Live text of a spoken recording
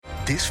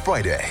This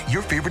Friday,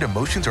 your favorite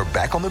emotions are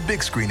back on the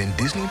big screen in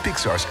Disney and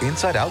Pixar's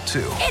Inside Out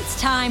 2. It's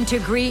time to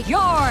greet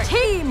your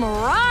Team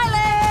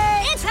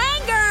Riley! It's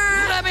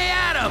anger! Let me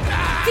at him!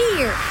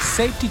 Fear!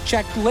 Safety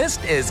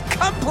checklist is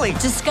complete!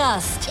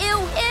 Disgust!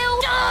 Ew!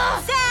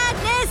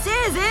 Sadness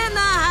is in the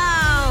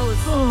house!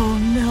 Oh,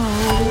 no.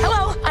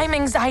 Hello, I'm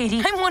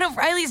anxiety. I'm one of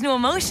Riley's new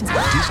emotions.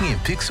 Disney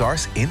and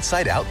Pixar's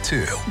Inside Out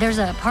 2. There's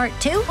a part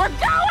 2? We're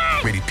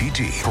going! Rated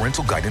PG.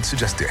 Parental guidance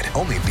suggested.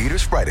 Only in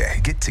theaters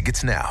Friday. Get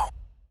tickets now.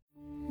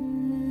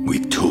 We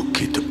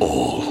took it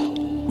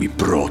all. We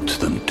brought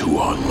them to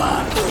our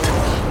land.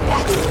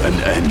 An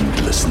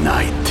endless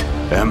night,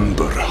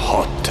 ember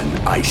hot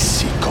and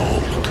icy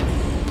cold.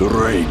 The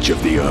rage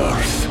of the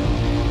earth.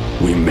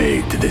 We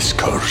made this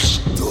curse.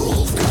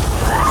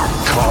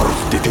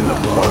 Carved it in the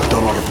blood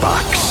on our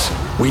backs.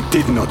 We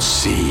did not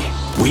see.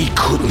 We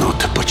could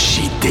not, but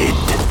she did.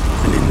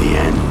 And in the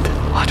end...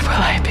 What will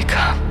I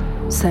become?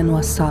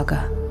 Senua's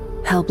Saga.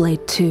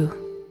 Hellblade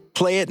 2.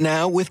 Play it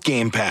now with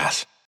Game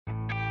Pass.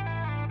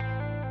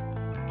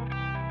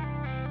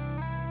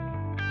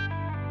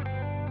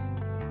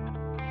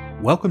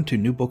 Welcome to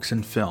New Books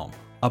in Film,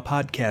 a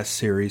podcast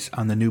series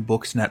on the New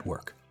Books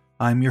Network.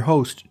 I'm your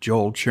host,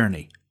 Joel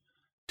Cherney.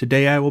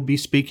 Today I will be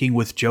speaking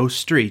with Joe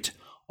Street,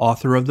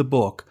 author of the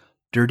book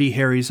Dirty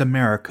Harry's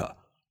America,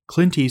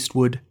 Clint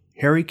Eastwood,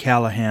 Harry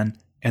Callahan,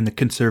 and the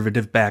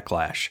Conservative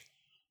Backlash.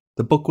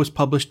 The book was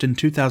published in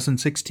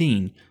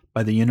 2016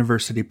 by the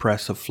University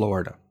Press of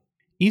Florida.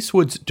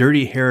 Eastwood's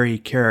Dirty Harry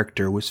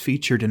character was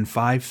featured in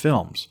 5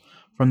 films,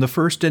 from the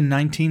first in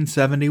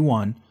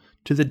 1971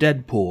 to the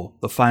Deadpool,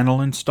 the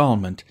final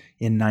installment,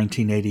 in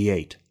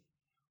 1988.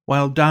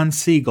 While Don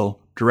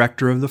Siegel,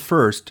 director of the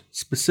first,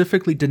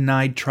 specifically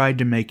tried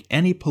to make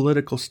any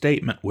political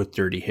statement with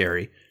Dirty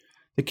Harry,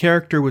 the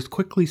character was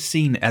quickly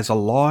seen as a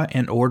law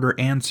and order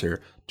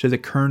answer to the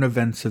current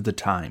events of the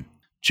time.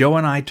 Joe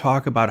and I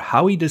talk about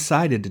how he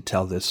decided to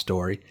tell this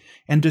story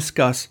and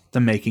discuss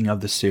the making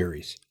of the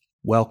series.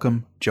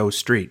 Welcome, Joe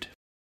Street.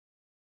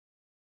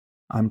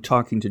 I'm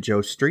talking to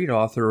Joe Street,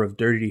 author of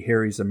Dirty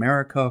Harry's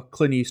America,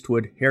 Clint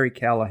Eastwood, Harry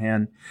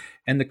Callahan,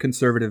 and the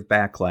Conservative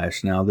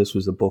Backlash. Now, this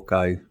was a book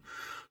I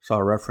saw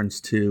a reference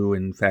to.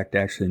 In fact,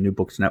 actually, the New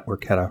Books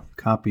Network had a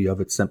copy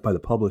of it sent by the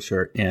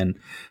publisher, and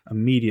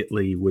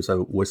immediately was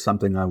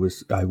something I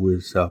was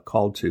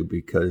called to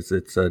because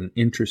it's an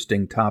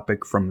interesting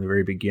topic from the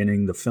very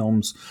beginning. The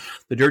films,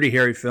 the Dirty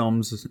Harry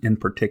films in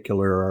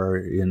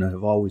particular,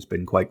 have always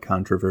been quite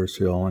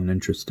controversial and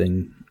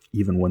interesting,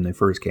 even when they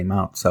first came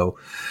out. So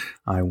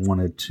I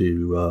wanted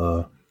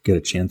to get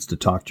a chance to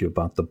talk to you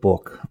about the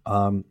book.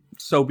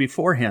 So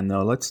beforehand,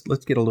 though, let's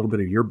get a little bit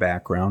of your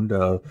background.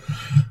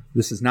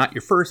 This is not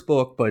your first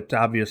book, but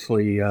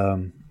obviously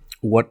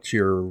what's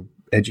your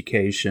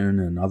education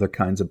and other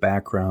kinds of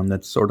background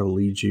that sort of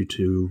leads you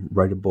to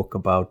write a book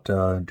about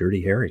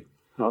Dirty Harry?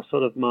 Well,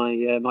 sort of my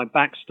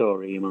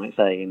backstory, you might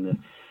say.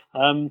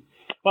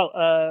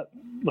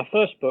 My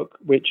first book,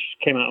 which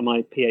came out of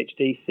my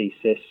PhD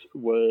thesis,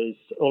 was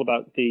all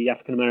about the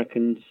African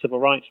American civil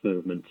rights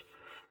movement.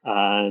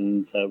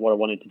 And what I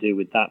wanted to do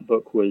with that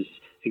book was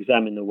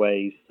examine the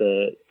ways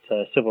that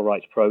civil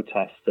rights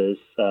protesters,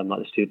 like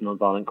the Student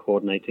Nonviolent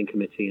Coordinating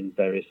Committee and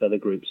various other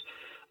groups,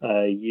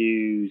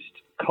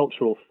 used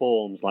cultural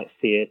forms like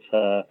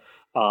theatre,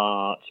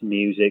 art,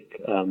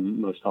 music,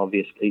 most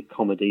obviously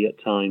comedy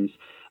at times,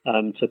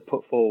 to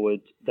put forward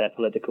their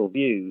political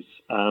views.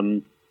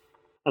 And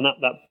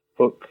that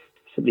book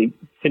simply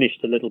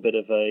finished a little bit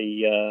of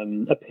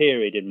a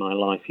period in my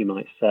life, you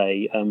might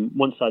say.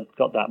 Once I'd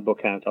got that book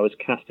out, I was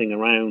casting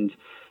around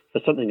for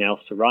something else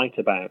to write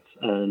about.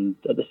 And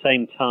at the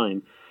same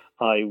time,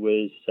 I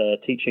was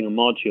teaching a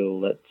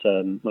module at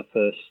my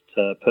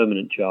first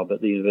permanent job at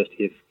the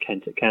University of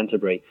Kent at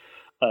Canterbury,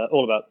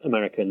 all about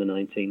America in the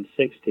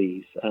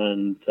 1960s.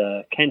 And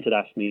Kent had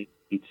asked me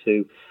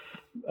to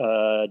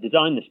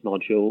design this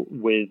module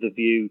with a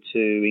view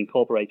to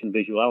incorporating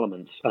visual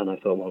elements. And I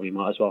thought, well, we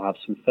might as well have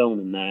some film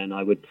in there. And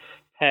I would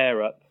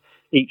pair up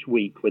each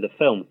week with a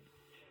film.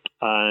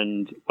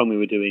 And when we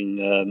were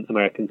doing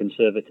American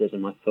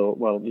conservatism, I thought,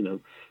 well,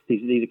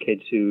 these are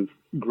kids who've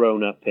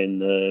grown up in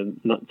the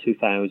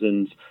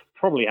 2000s,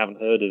 probably haven't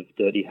heard of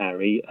Dirty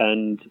Harry,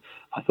 and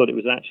I thought it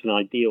was actually an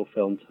ideal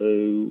film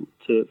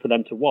for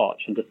them to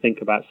watch and to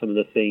think about some of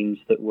the themes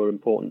that were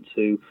important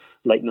to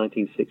late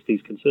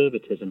 1960s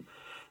conservatism.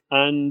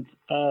 And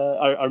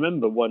I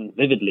remember one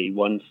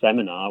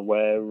seminar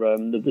where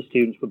the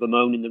students were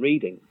bemoaning the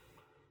reading.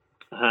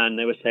 And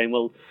they were saying,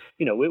 well,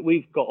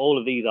 we've got all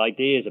of these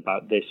ideas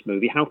about this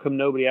movie. How come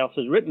nobody else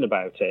has written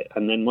about it?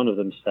 And then one of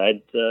them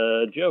said,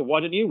 Joe,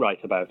 why don't you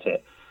write about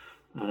it?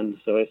 And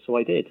so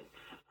I did.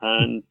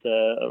 And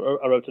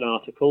I wrote an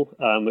article,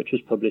 which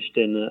was published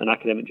in an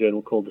academic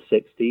journal called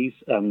The 60s,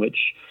 which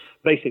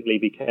basically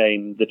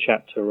became the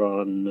chapter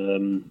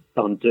on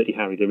Dirty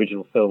Harry, the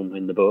original film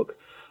in the book.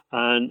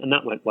 And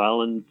that went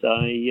well. And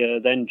I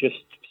then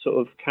just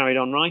sort of carried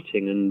on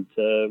writing.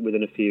 And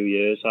within a few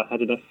years, I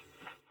had enough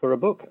for a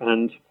book,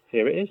 and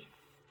here it is.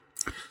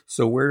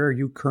 So where are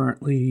you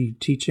currently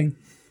teaching?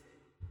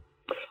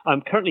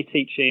 I'm currently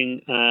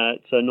teaching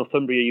at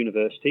Northumbria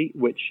University,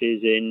 which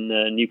is in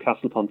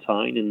Newcastle upon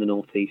Tyne in the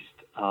northeast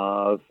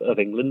of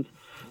England.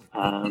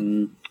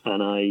 And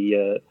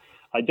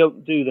I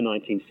don't do the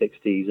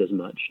 1960s as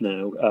much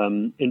now,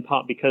 in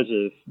part because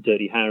of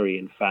Dirty Harry,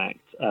 in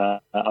fact.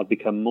 I've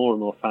become more and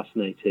more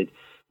fascinated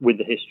with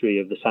the history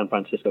of the San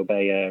Francisco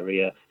Bay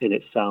Area in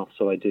itself.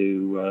 So I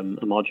do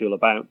a module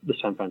about the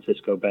San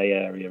Francisco Bay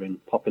Area in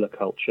popular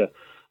culture,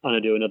 and I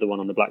do another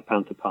one on the Black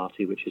Panther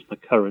Party, which is my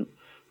current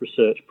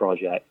research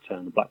project.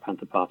 And the Black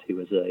Panther Party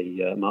was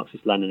a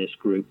Marxist-Leninist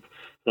group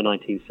in the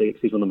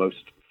 1960s, one of the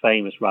most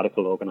famous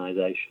radical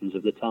organizations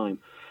of the time.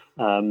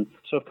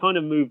 So I've kind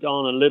of moved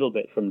on a little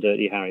bit from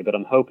Dirty Harry, but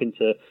I'm hoping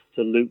to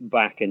loop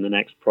back in the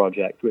next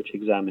project, which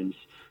examines,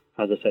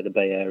 as I say, the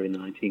Bay Area in the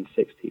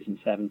 1960s and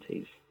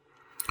 70s.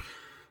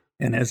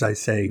 And as I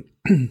say,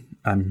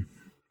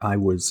 I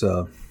was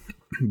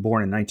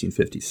born in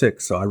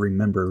 1956, so I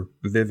remember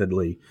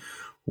vividly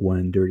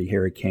when Dirty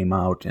Harry came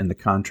out and the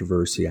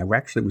controversy. I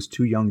actually was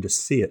too young to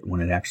see it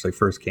when it actually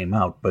first came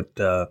out, but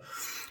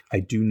I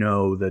do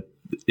know that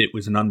it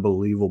was an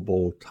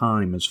unbelievable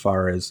time as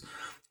far as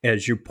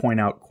you point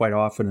out quite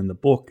often in the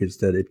book, is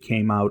that it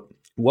came out.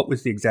 What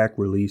was the exact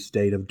release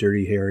date of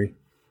Dirty Harry?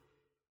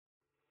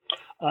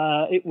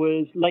 It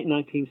was late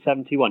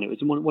 1971. It was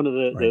one of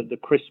the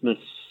Christmas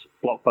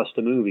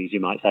blockbuster movies, you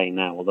might say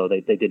now, although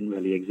they didn't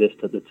really exist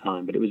at the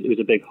time. But it was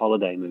a big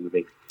holiday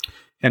movie.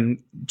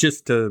 And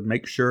just to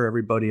make sure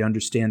everybody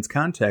understands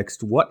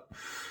context,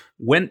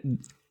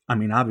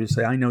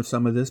 obviously I know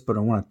some of this, but I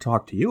want to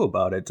talk to you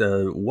about it.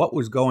 What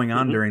was going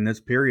on during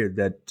this period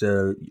that,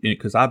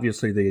 because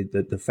obviously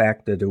the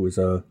fact that it was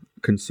a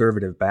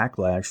conservative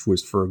backlash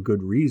was for a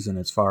good reason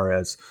as far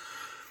as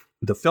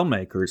the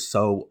filmmakers.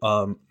 So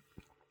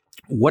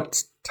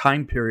what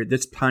time period,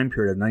 this time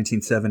period of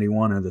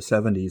 1971 or the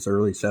 70s,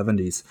 early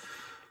 70s,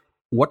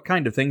 what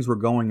kind of things were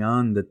going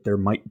on that there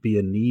might be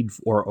a need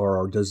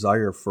or a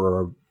desire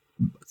for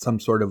some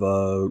sort of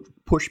a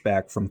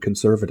pushback from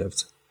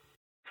conservatives?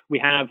 We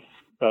have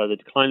the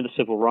decline of the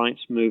civil rights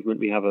movement.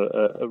 We have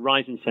a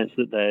rising sense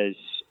that there's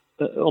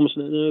almost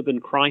an urban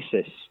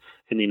crisis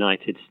in the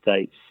United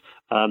States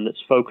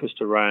that's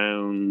focused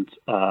around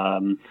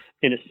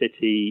inner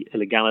city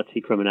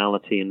illegality,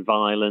 criminality, and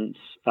violence.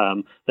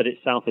 That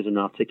itself is an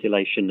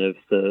articulation of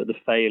the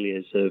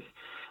failures of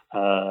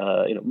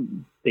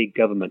big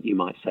government, you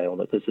might say, or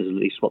that this is at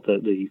least what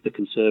the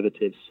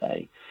conservatives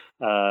say.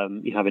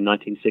 You have in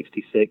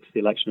 1966 the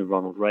election of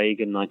Ronald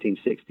Reagan,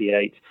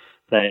 1968.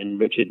 Then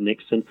Richard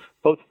Nixon,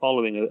 both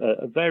following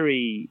a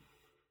very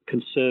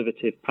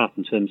conservative path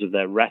in terms of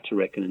their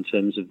rhetoric and in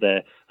terms of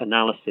their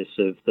analysis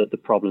of the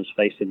problems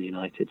facing the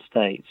United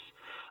States.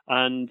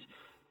 And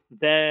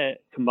their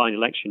combined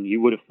election,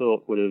 you would have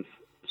thought, would have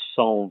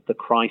solved the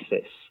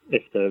crisis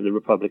if the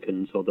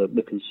Republicans or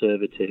the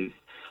conservative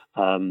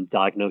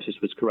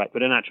diagnosis was correct.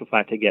 But in actual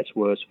fact, it gets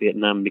worse.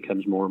 Vietnam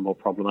becomes more and more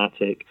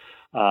problematic.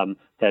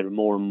 There's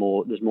more and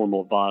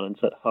more violence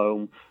at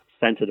home,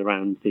 centered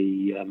around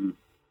the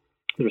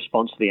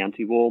response to the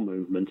anti-war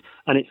movement.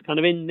 And it's kind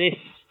of in this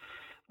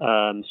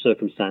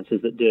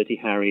circumstances that Dirty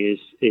Harry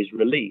is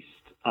released.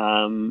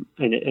 And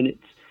it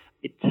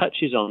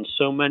touches on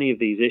so many of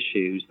these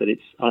issues that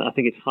I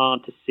think it's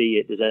hard to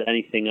see it as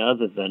anything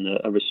other than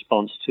a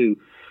response to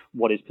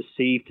what is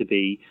perceived to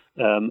be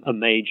a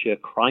major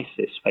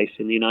crisis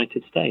facing the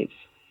United States.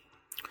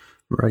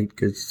 Right,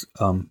 because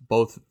I'm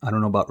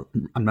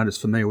not as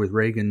familiar with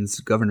Reagan's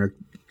governor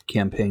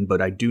campaign,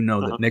 but I do know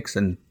that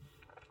Nixon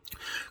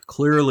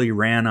clearly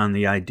ran on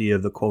the idea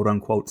of the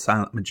quote-unquote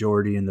silent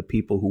majority and the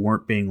people who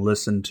weren't being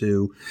listened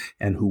to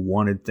and who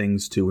wanted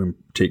things to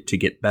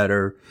get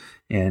better.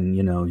 And,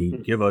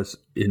 he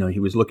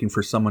was looking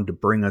for someone to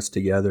bring us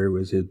together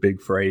was his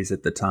big phrase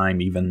at the time,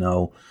 even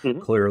though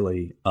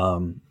clearly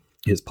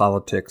his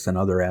politics and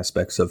other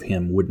aspects of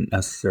him wouldn't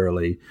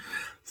necessarily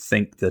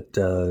think that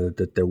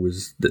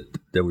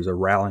there was a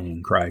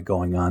rallying cry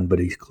going on. But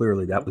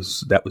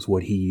that was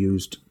what he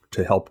used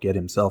to help get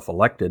himself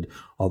elected.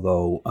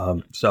 Although,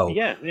 So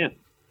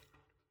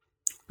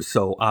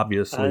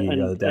obviously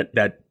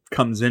that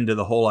comes into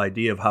the whole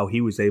idea of how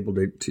he was able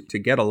to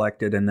get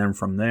elected, and then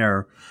from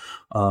there,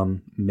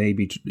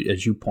 maybe,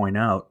 as you point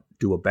out,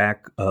 do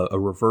a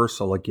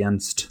reversal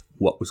against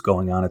what was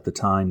going on at the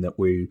time that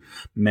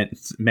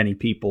many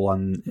people,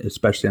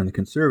 especially on the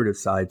conservative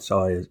side,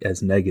 saw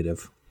as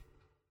negative.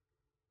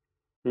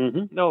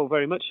 Mm-hmm. No,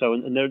 very much so,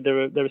 and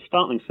there are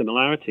startling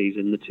similarities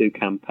in the two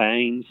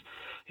campaigns.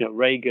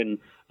 Reagan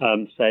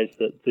says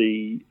that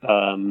the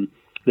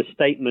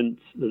statement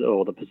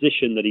or the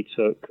position that he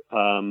took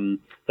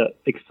that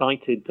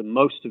excited the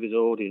most of his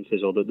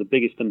audiences, or the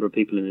biggest number of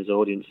people in his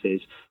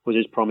audiences, was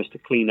his promise to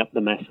clean up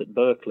the mess at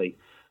Berkeley,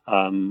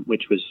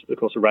 which was, of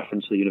course, a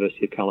reference to the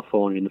University of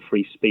California and the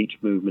free speech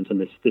movement, and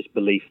this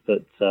belief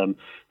that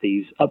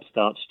these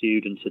upstart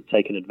students had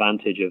taken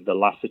advantage of the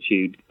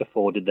lassitude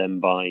afforded them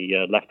by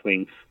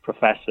left-wing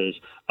professors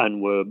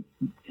and were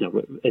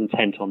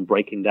intent on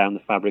breaking down the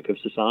fabric of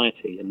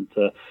society. And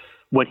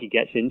when he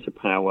gets into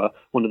power,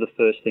 one of the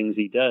first things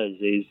he does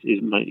is he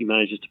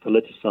manages to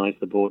politicize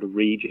the Board of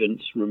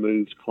Regents,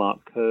 removes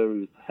Clark Kerr,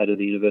 who's the head of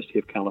the University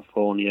of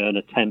California, an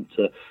attempt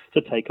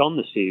to take on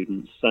the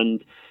students.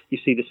 And you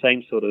see the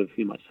same sort of,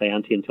 you might say,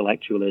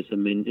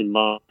 anti-intellectualism in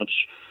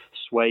large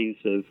swathes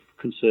of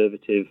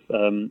conservative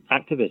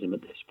activism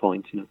at this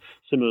point.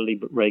 Similarly,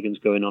 but Reagan's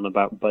going on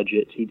about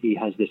budget. He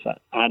has this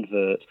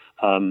advert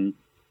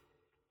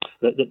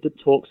that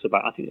talks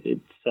about, I think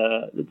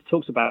it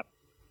talks about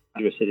how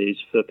dangerous it is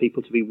for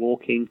people to be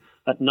walking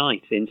at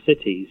night in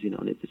cities.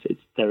 And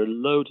there are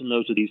loads and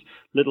loads of these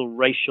little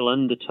racial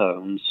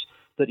undertones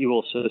that you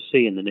also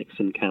see in the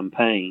Nixon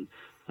campaign.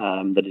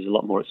 That is a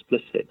lot more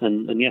explicit.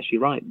 And yes,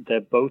 you're right.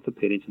 They're both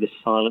appealing to this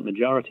silent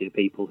majority of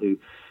people who,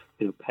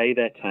 pay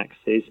their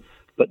taxes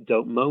but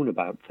don't moan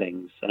about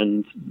things.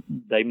 And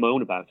they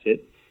moan about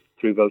it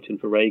through voting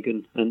for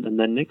Reagan and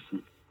then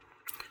Nixon.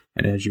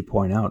 And as you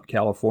point out,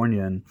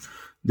 California and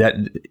that,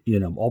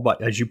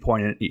 as you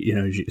point out,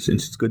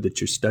 since it's good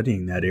that you're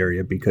studying that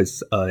area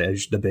because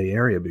as the Bay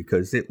Area,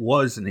 because it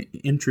was an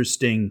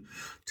interesting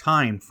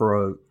time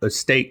for a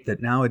state that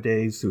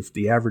nowadays, if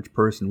the average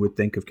person would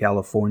think of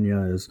California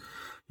as,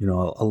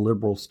 a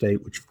liberal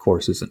state, which of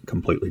course isn't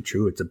completely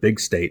true. It's a big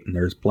state and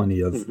there's plenty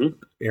of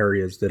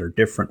areas that are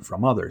different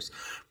from others.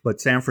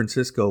 But San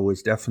Francisco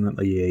was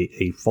definitely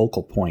a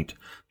focal point,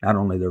 not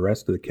only the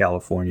rest of the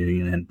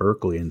California and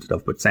Berkeley and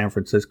stuff, but San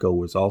Francisco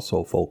was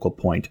also a focal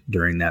point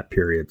during that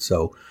period.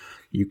 So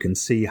you can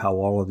see how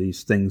all of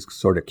these things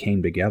sort of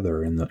came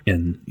together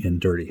in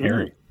Dirty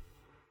Harry.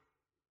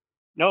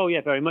 Oh,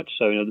 yeah, very much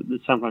so. The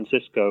San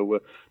Francisco,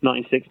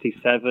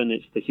 1967,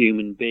 it's the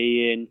human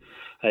being.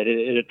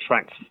 It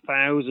attracts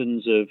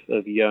thousands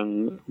of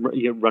young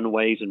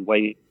runaways and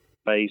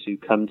wayfays who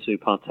come to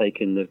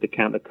partake in the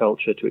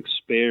counterculture, to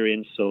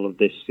experience all of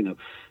this,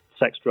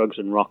 sex, drugs,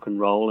 and rock and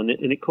roll. And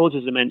it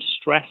causes immense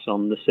stress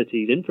on the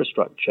city's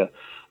infrastructure.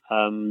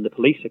 The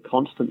police are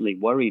constantly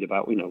worried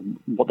about,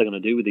 what they're going to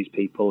do with these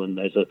people. And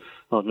there's a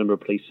large number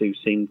of police who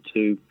seem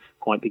to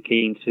quite be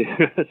keen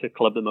to to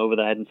club them over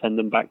the head and send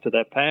them back to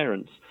their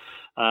parents.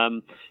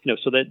 So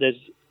there's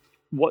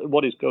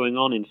what is going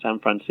on in San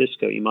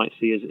Francisco. You might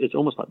see it's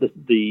almost like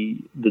the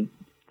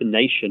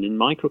nation in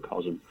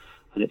microcosm,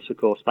 and it's of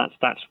course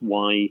that's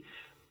why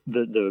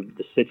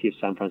the city of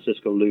San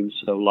Francisco looms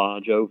so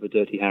large over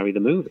Dirty Harry the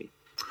movie.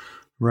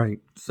 Right.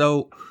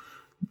 So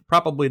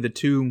probably the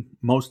two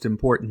most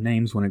important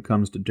names when it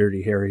comes to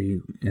Dirty Harry,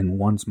 and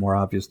one's more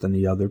obvious than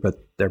the other,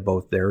 but they're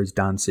both there, is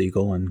Don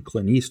Siegel and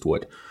Clint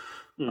Eastwood.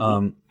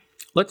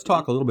 Let's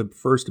talk a little bit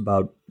first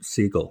about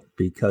Siegel,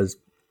 because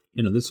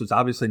this was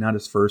obviously not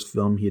his first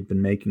film. He had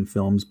been making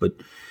films, but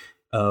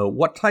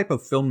what type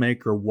of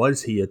filmmaker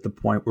was he at the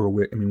point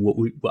where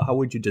how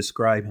would you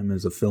describe him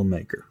as a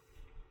filmmaker?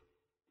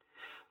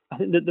 I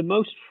think that the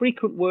most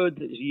frequent word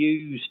that's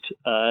used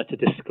to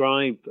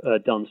describe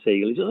Don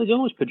Siegel is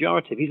almost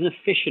pejorative. He's an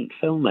efficient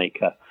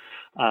filmmaker.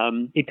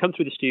 He'd come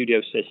through the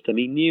studio system.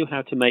 He knew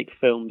how to make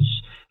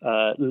films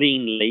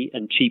leanly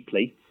and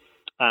cheaply.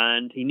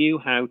 And he knew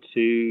how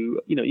to,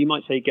 you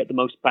might say, get the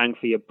most bang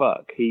for your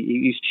buck.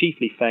 He's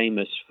chiefly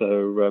famous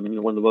for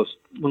one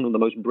of the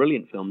most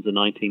brilliant films of the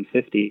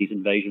 1950s,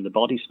 Invasion of the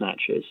Body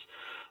Snatchers,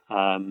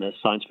 a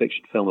science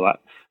fiction film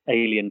about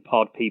alien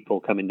pod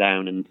people coming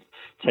down and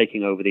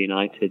taking over the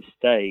United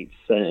States.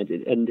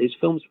 And his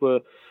films were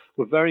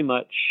very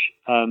much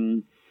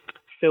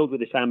filled with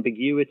this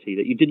ambiguity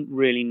that you didn't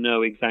really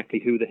know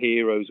exactly who the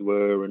heroes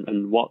were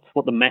and what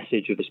the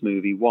message of this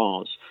movie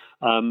was.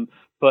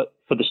 But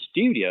for the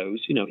studios,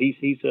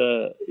 he's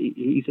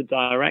a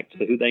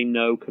director who they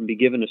know can be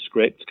given a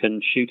script, can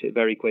shoot it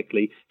very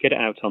quickly, get it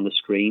out on the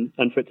screen,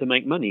 and for it to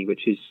make money,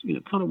 which is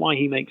kind of why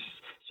he makes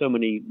so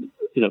many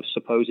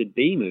supposed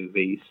B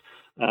movies.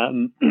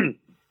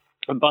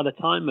 And by the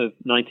time of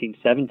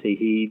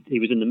 1970, he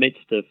was in the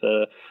midst of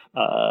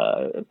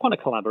quite a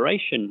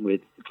collaboration with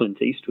Clint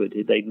Eastwood.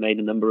 They'd made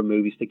a number of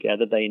movies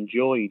together. They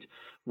enjoyed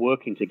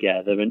working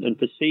together. And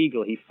for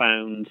Siegel, he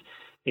found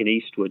in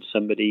Eastwood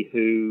somebody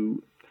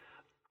who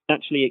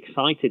actually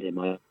excited him,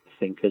 I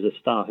think, as a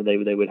star. They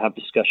would have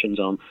discussions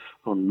on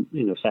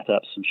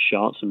setups and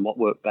shots and what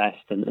worked best.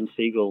 And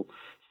Siegel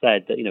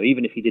said that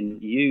even if he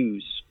didn't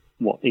use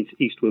what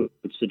Eastwood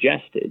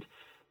suggested,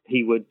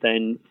 he would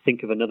then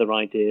think of another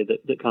idea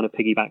that kind of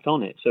piggybacked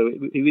on it. So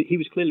he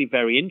was clearly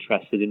very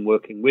interested in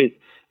working with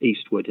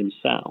Eastwood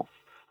himself.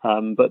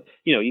 But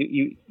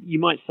you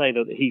might say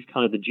that he's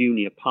kind of the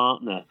junior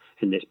partner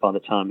in this by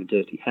the time of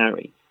Dirty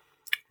Harry.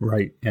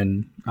 Right,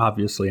 and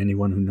obviously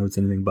anyone who knows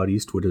anything about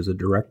Eastwood as a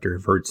director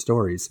have heard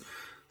stories.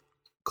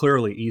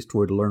 Clearly,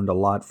 Eastwood learned a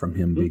lot from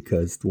him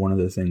because one of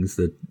the things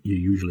that you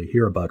usually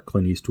hear about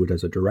Clint Eastwood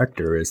as a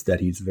director is that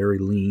he's very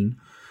lean.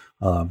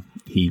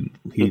 He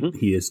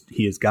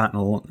has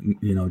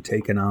gotten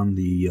taken on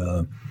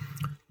the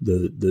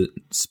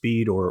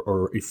speed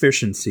or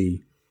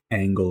efficiency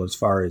angle as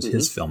far as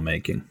his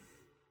filmmaking.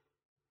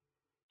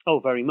 Oh,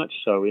 very much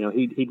so.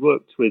 He'd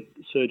worked with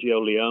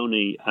Sergio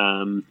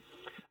Leone,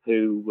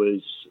 who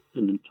was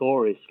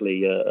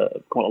notoriously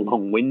quite a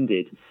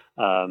long-winded.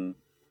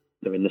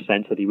 In the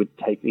sense that he would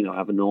take,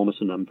 have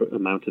enormous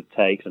amount of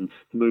takes, and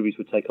the movies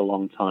would take a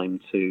long time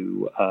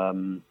to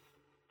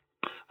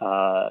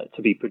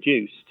be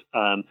produced.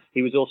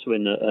 He was also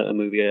in a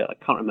movie, I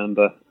can't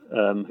remember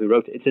who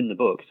wrote it. It's in the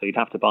book, so you'd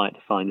have to buy it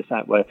to find this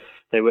out, where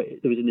there was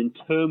an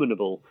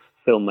interminable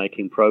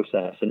filmmaking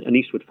process, and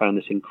Eastwood found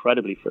this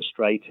incredibly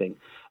frustrating.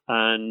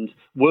 And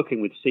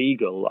working with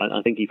Siegel,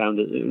 I think he found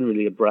it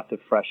really a breath of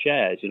fresh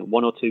air.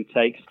 One or two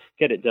takes,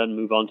 get it done,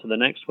 move on to the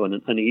next one,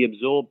 and he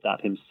absorbed that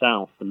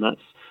himself. And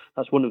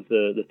that's one of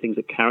the things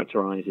that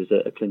characterizes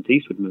a Clint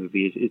Eastwood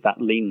movie is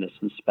that leanness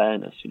and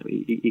spareness.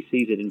 He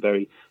sees it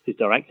in his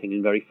directing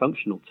in very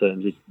functional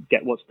terms. Is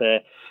get what's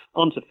there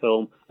onto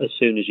film as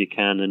soon as you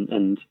can,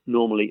 and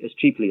normally as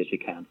cheaply as you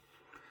can.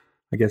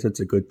 I guess it's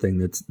a good thing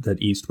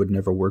that Eastwood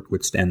never worked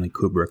with Stanley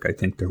Kubrick. I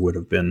think there would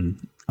have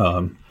been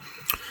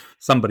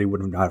somebody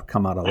would not have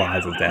come out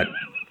alive of that.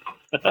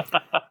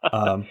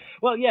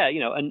 Well, yeah,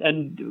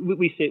 and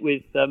we see it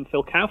with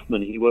Phil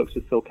Kaufman. He works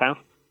with Phil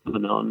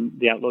Kaufman on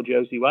The Outlaw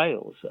Josie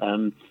Wales,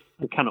 and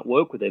cannot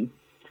work with him.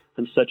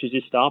 And such is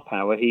his star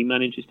power, he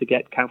manages to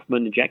get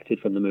Kaufman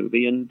ejected from the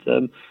movie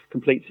and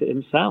completes it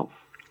himself.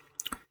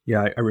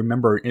 Yeah, I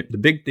remember the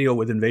big deal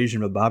with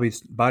Invasion of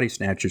Body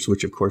Snatchers,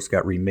 which of course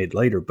got remade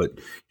later. But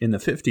in the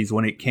 50s,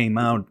 when it came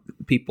out,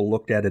 people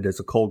looked at it as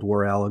a Cold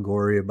War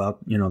allegory about,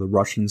 the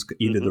Russians.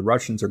 Either the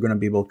Russians are going to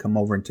be able to come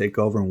over and take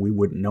over, and we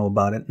wouldn't know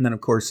about it. And then,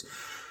 of course,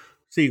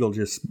 Siegel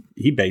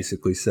he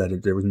basically said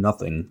it. There was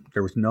nothing.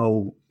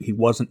 He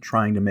wasn't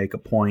trying to make a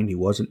point. He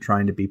wasn't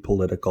trying to be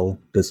political.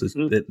 This is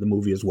the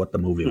movie is what the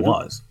movie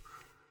was.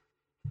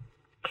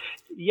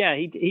 Yeah,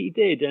 he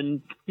did,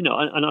 and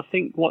and I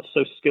think what's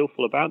so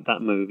skillful about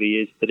that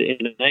movie is that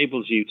it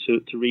enables you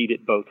to read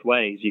it both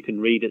ways. You can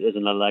read it as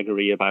an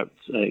allegory about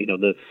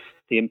the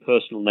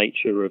impersonal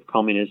nature of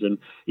communism.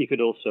 You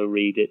could also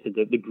read it as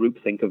the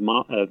groupthink of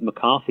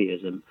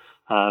McCarthyism,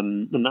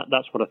 and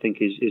that's what I think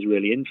is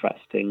really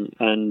interesting.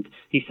 And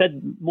he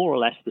said more or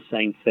less the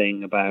same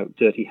thing about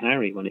Dirty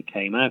Harry when it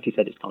came out. He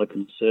said it's not a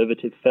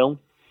conservative film.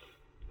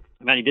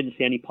 And he didn't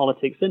see any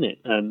politics in it.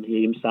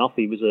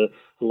 He was a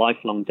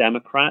lifelong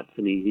Democrat,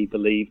 and he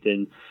believed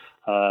in,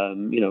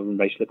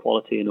 racial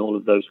equality and all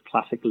of those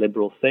classic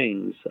liberal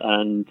things.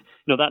 And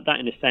that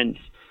in a sense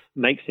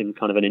makes him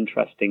kind of an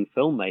interesting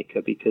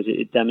filmmaker, because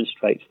it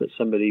demonstrates that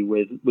somebody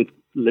with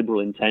liberal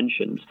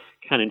intentions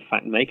can in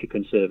fact make a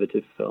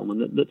conservative film,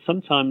 and that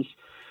sometimes,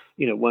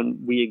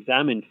 when we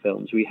examine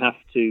films, we have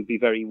to be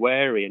very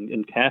wary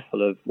and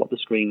careful of what the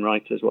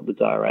screenwriters, what the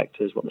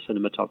directors, what the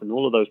cinematographers, and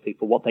all of those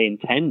people, what they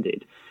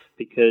intended,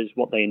 because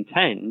what they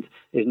intend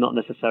is not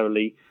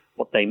necessarily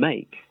what they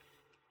make.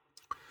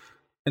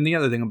 And the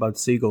other thing about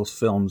Siegel's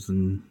films,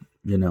 and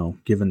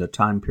given the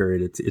time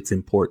period, it's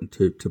important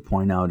to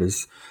point out,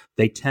 is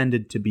they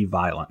tended to be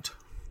violent.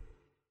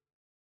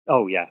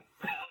 Oh yeah,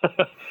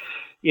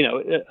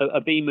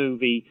 a B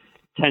movie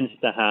tends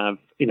to have,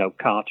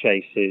 car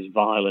chases,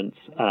 violence,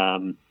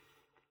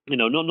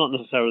 not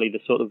necessarily the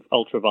sort of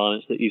ultra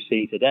violence that you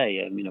see today.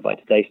 By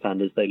today's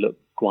standards, they look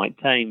quite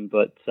tame,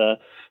 but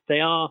they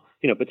are,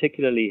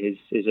 particularly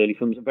his early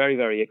films are very,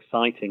 very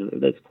exciting.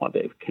 There's quite a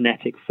bit of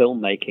kinetic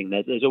filmmaking.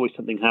 There's always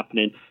something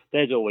happening.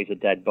 There's always a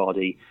dead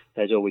body.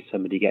 There's always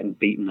somebody getting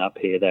beaten up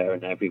here, there,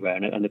 and everywhere.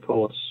 And of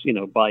course,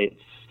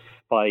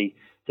 by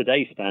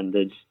today's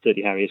standards,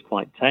 Dirty Harry is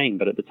quite tame,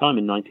 but at the time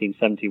in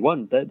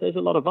 1971, there's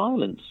a lot of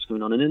violence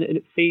going on, and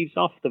it feeds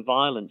off the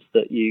violence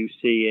that you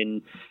see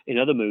in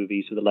other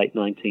movies of the late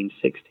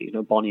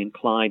 1960s. Bonnie and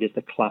Clyde is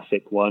the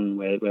classic one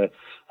where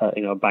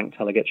a bank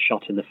teller gets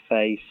shot in the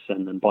face,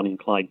 and then Bonnie and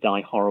Clyde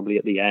die horribly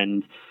at the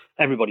end.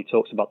 Everybody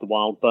talks about The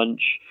Wild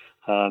Bunch,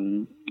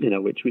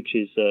 which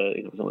is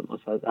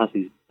has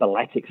these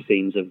balletic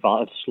scenes of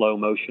slow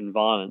motion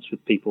violence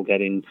with people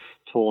getting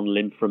torn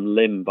limb from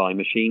limb by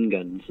machine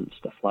guns and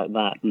stuff like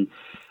that.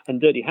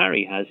 And Dirty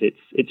Harry has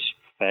its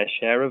fair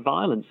share of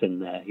violence in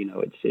there.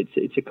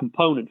 It's a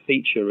component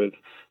feature of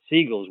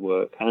Siegel's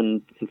work,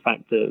 and in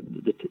fact,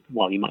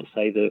 you might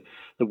say the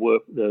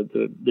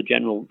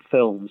general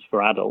films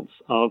for adults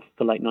of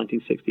the late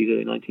 1960s,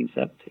 early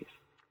 1970s.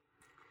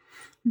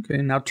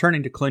 Okay, now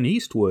turning to Clint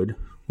Eastwood,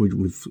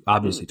 we've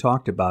obviously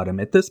talked about him.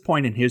 At this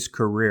point in his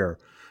career,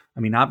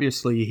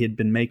 obviously he had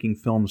been making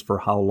films for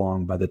how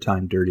long by the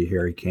time Dirty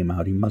Harry came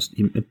out?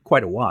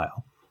 Quite a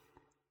while.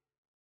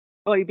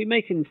 Well, he'd been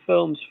making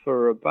films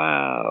for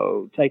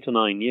about 8 or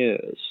 9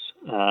 years.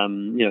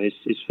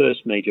 His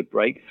first major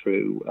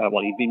breakthrough,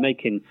 he'd been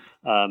making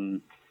a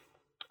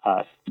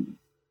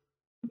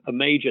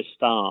major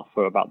star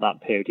for about that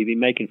period. He'd been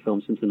making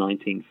films since the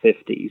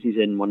 1950s. He's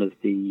in one of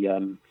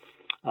the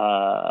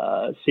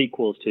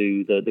sequels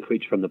to the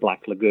Creature from the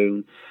Black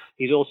Lagoon.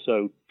 He's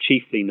also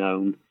chiefly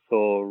known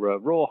for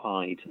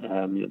Rawhide,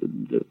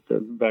 the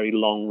very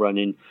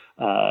long-running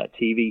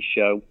TV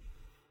show,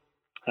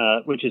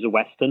 which is a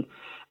Western.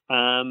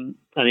 And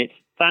it's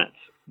that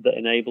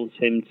enables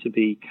him to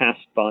be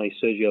cast by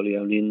Sergio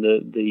Leone in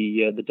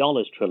the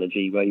Dollars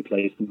trilogy, where he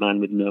plays the man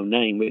with no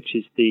name, which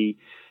is the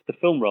the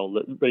film role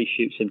that really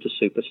shoots him to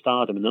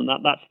superstardom, and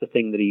that's the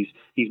thing that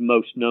he's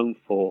most known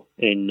for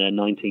in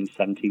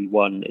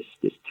 1971.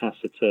 This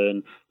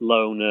taciturn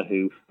loner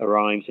who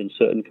arrives in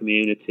certain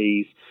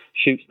communities,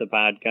 shoots the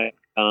bad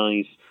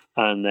guys,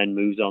 and then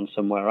moves on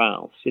somewhere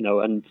else.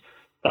 And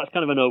that's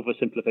kind of an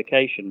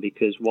oversimplification,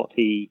 because what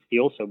he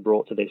also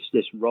brought to this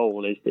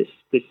role is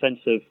this sense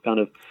of kind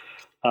of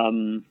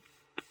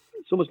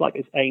it's almost like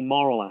this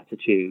amoral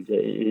attitude.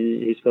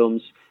 In his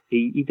films,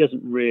 he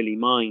doesn't really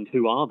mind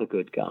who are the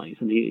good guys,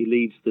 and he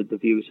leads the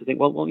viewers to think,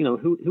 well,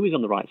 who is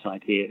on the right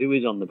side here? Who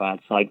is on the bad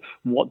side?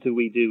 What do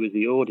we do as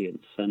the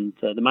audience? And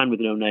The Man with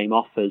No Name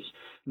offers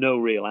no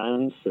real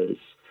answers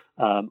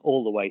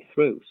all the way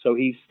through. So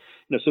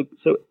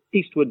so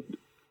Eastwood,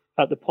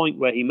 at the point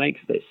where he makes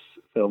this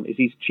film, is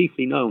he's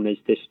chiefly known as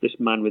this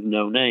man with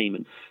no name,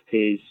 and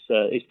his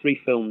 3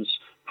 films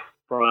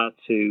prior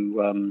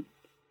to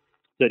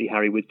Dirty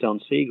Harry with Don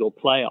Siegel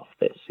play off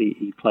this.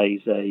 He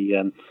plays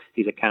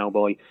he's a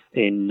cowboy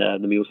in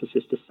The Mules for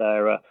Sister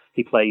Sarah.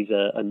 He plays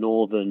a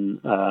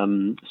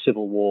northern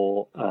Civil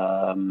War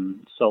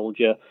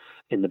soldier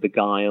in The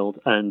Beguiled,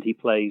 and he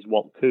plays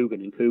Walt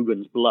Coogan in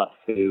Coogan's Bluff,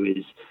 who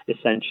is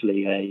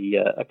essentially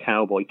a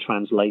cowboy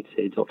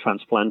translated or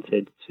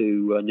transplanted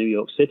to New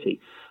York City.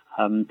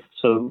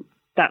 So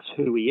that's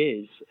who he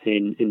is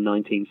in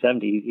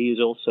 1970. He is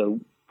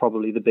also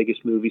probably the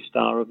biggest movie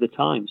star of the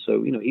time.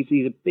 So,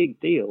 he's a big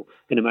deal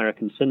in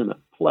American cinema.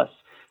 Plus,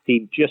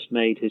 he just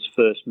made his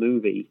first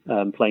movie,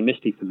 Play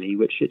Misty for Me,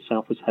 which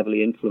itself was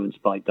heavily influenced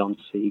by Don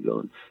Siegel.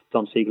 And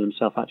Don Siegel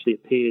himself actually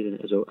appeared in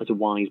it as a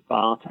wise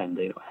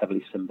bartender, a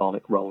heavily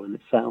symbolic role in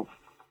itself.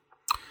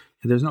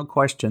 There's no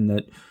question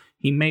that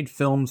he made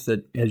films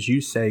that, as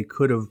you say,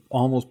 could have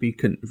almost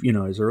been,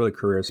 his early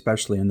career,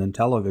 especially, and then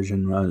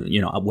television,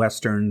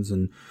 Westerns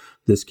and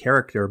this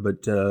character,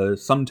 but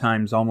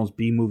sometimes almost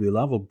B-movie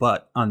level.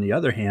 But on the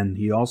other hand,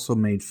 he also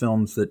made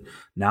films that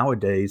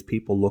nowadays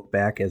people look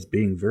back as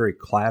being very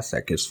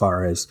classic as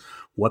far as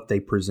what they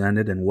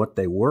presented and what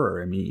they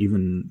were. I mean,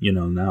 even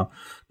now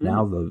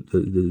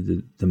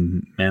the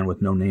Man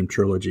with No Name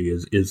trilogy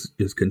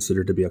is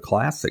considered to be a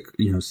classic,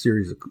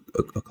 series,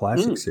 a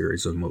classic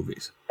series of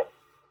movies.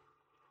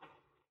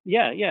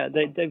 Yeah,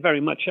 they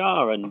very much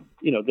are, and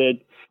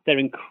they're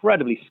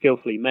incredibly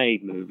skillfully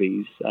made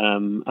movies,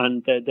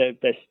 and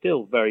they're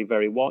still very,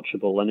 very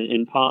watchable. And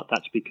in part,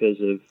 that's because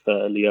of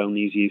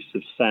Leone's use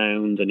of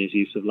sound and his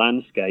use of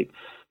landscape,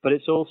 but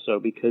it's also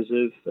because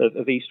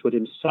of Eastwood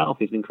himself.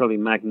 He's an incredibly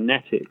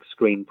magnetic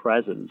screen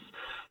presence,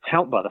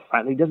 helped by the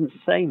fact that he doesn't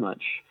say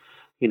much.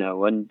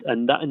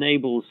 And that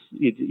enables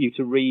you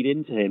to read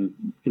into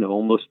him,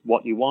 almost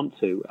what you want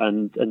to,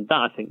 and that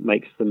I think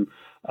makes them,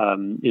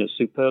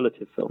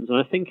 superlative films. And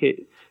I think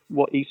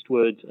what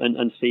Eastwood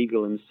and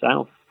Siegel and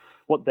South,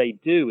 what they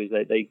do is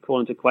they call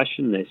into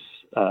question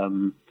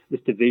this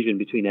division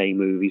between A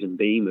movies and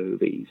B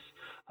movies,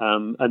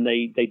 and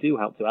they do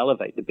help to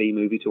elevate the B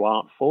movie to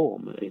art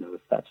form.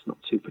 If that's not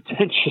too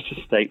pretentious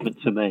a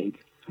statement to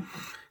make.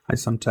 I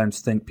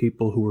sometimes think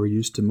people who are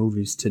used to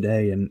movies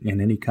today and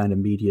any kind of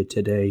media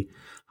today,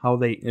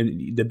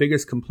 the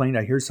biggest complaint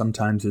I hear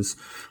sometimes is,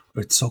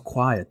 it's so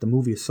quiet. The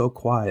movie is so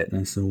quiet. And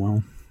I said,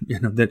 well,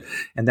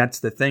 and that's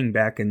the thing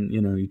back in,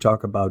 you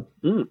talk about,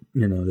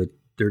 the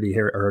Dirty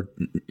Harry, or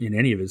in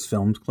any of his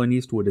films, Clint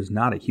Eastwood is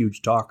not a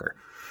huge talker.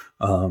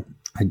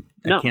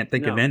 I can't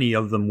think of any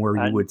of them where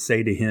you would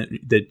say to him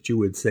that you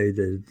would say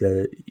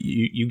that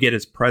you get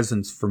his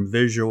presence from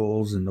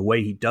visuals and the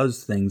way he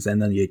does things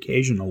and then the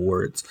occasional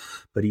words.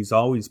 But he's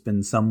always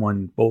been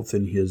someone, both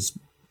in his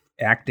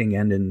acting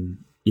and in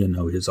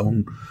his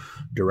own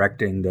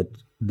directing,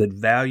 that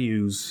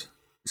values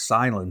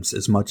silence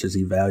as much as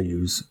he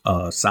values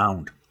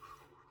sound.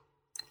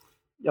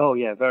 Oh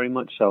yeah, very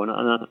much so, and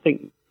I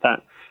think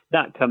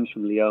that comes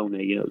from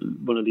Leone.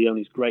 One of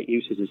Leone's great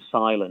uses is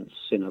silence.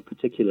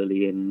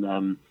 Particularly in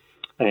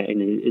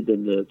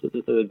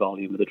the third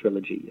volume of the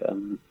trilogy,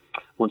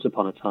 Once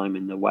Upon a Time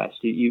in the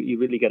West. You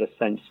really get a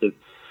sense of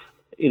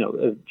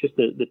of just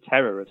the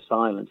terror of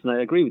silence. And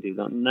I agree with you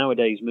that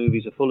nowadays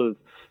movies are full of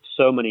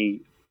so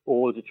many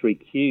auditory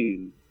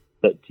cues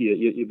that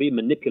you're being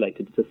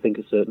manipulated to think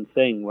a certain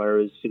thing,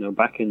 whereas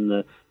back in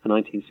the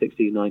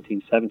 1960s,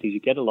 1970s, you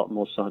get a lot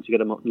more silence. You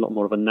get a lot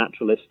more of a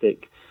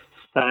naturalistic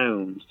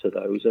sounds to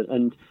those,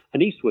 and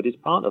Eastwood is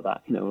part of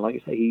that. Like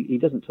I say, he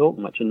doesn't talk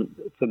much, and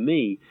for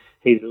me,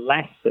 his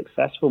less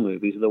successful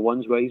movies are the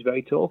ones where he's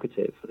very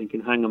talkative. I think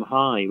in Hang 'em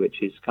High,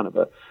 which is kind of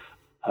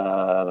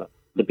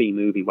the B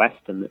movie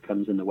western that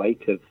comes in the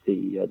wake of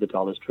the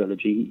Dollars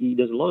trilogy, he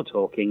does a lot of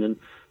talking, and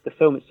the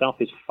film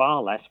itself is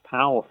far less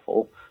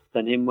powerful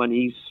than him when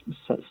he's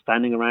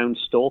standing around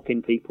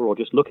stalking people or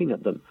just looking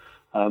at them.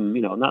 And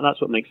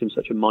that's what makes him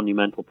such a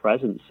monumental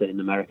presence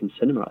in American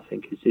cinema, I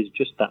think, is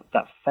just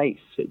that face.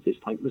 It's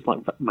like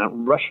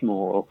Mount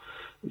Rushmore, or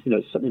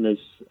something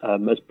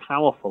as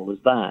powerful as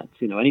that.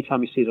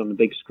 Anytime you see it on the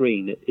big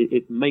screen,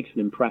 it makes an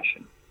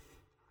impression.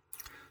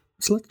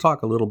 So let's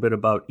talk a little bit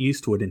about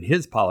Eastwood and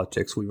his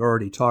politics. We've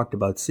already talked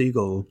about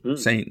Siegel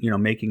saying,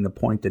 making the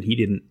point that he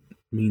didn't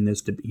mean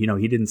this to be,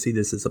 he didn't see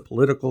this as a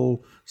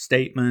political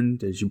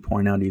statement. As you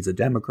point out, he's a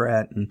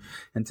Democrat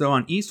and so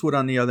on. Eastwood,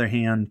 on the other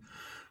hand,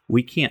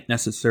 we can't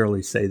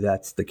necessarily say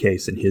that's the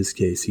case in his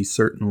case. He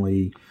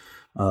certainly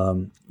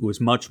was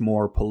much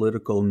more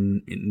political,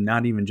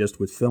 not even just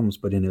with films,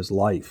 but in his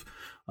life.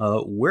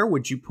 Where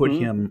would you put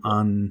him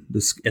on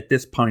this at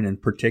this point in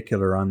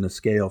particular on the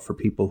scale for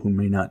people who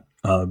may not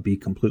be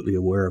completely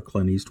aware of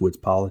Clint Eastwood's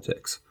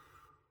politics?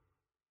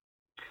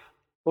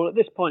 Well, at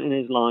this point in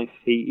his life,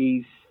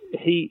 he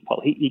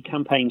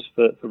campaigns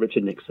for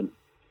Richard Nixon.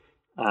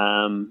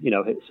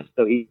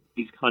 So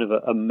he's kind of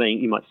a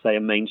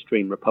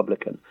mainstream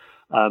Republican.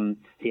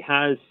 He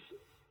has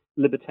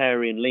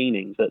libertarian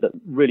leanings that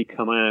really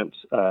come out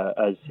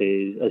as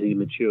he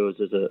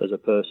matures as a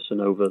person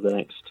over the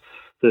next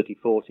 30,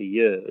 40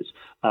 years.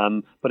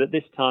 But at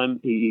this time,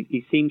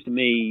 he seems to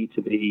me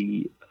to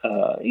be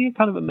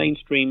kind of a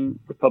mainstream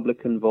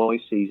Republican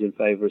voice. He's in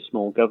favor of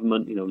small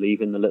government,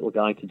 leaving the little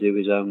guy to do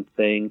his own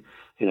thing,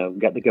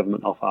 get the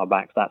government off our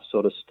backs, that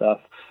sort of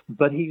stuff.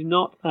 But he's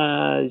not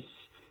as...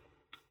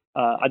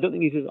 I don't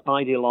think he's as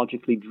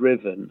ideologically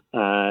driven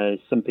as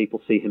some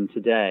people see him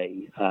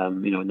today,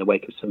 in the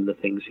wake of some of the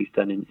things he's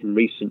done in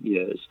recent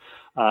years.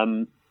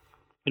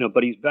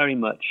 But he's very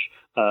much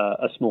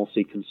a small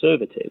c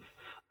conservative.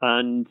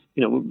 And,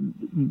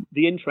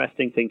 the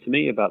interesting thing to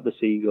me about the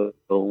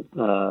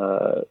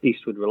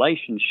Siegel-Eastwood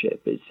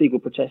relationship is Siegel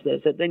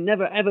protested that they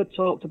never, ever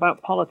talked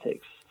about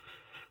politics.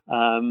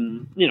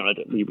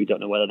 We don't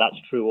know whether that's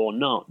true or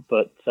not,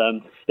 but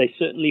they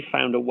certainly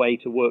found a way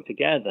to work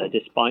together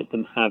despite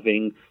them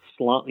having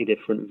slightly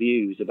different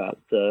views about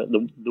the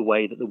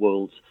way that the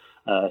world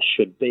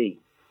should be.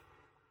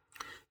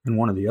 And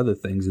one of the other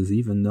things is,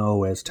 even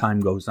though as time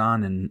goes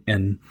on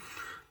and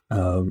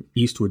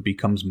Eastwood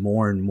becomes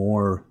more and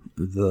more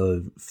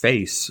the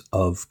face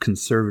of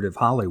conservative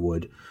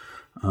Hollywood,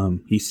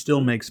 he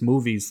still makes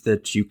movies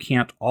that you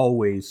can't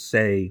always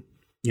say,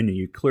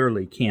 you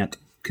clearly can't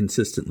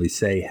consistently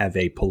say have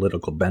a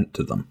political bent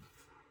to them.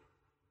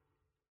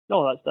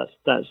 No, that's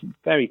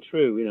very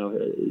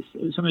true.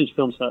 Some of these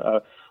films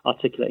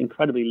articulate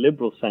incredibly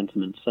liberal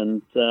sentiments,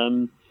 and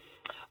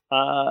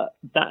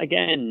that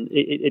again,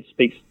 it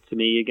speaks to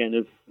me again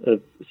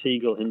of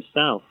Siegel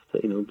himself.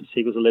 That,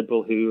 Siegel's a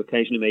liberal who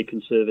occasionally made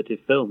conservative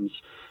films.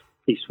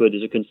 Eastwood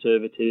is a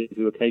conservative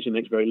who occasionally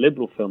makes very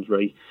liberal films,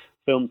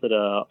 films that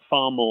are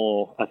far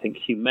more, I think,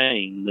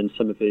 humane than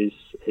some of his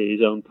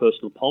own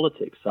personal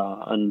politics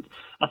are. And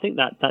I think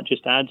that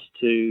just adds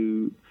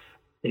to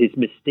his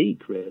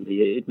mystique,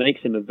 really. It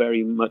makes him a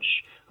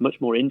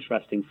much more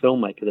interesting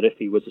filmmaker than if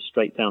he was a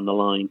straight down the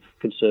line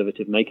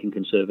conservative making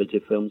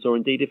conservative films, or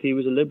indeed if he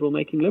was a liberal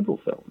making liberal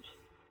films.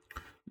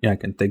 Yeah, I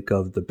can think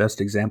of the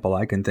best example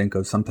I can think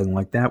of something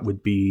like that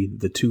would be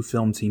the two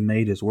films he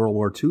made as World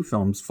War II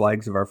films,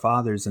 Flags of Our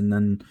Fathers,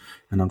 and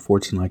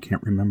unfortunately I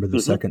can't remember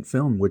the second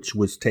film, which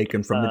was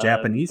taken from the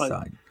Japanese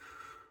side.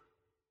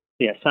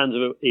 Yeah, Sands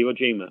of Iwo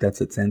Jima.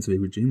 That's it, Sands of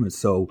Iwo Jima.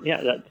 So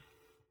yeah,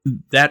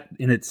 that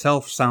in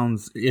itself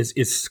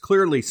is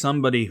clearly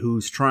somebody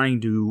who's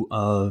trying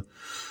to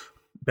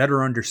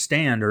better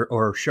understand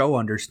or show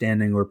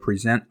understanding or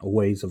present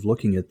ways of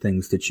looking at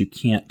things that you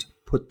can't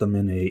put them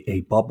in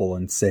a bubble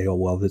and say, oh,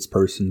 well, this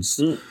person's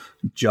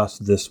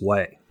just this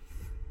way.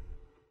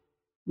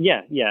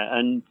 Yeah,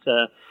 and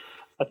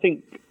I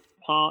think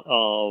part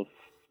of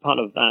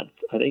that,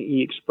 I think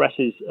he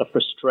expresses a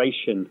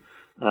frustration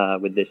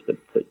with this that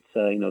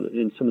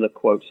in some of the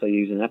quotes I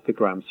use in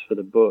epigrams for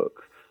the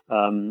book.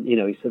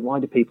 He said, why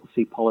do people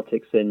see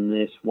politics in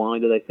this? Why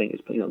do they think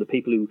it's, the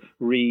people who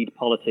read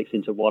politics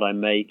into what I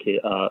make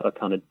are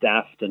kind of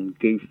daft and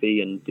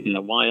goofy, and,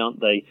 why aren't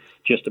they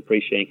just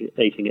appreciating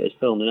it as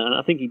film? And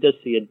I think he does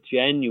see a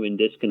genuine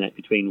disconnect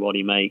between what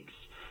he makes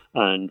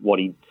and what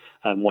he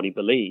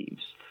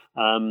believes.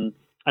 And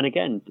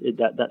again,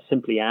 that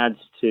simply adds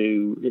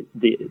to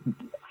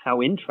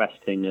how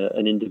interesting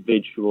an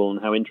individual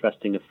and how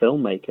interesting a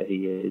filmmaker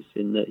he is,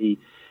 in that he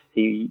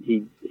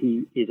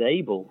is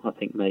able, I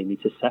think, maybe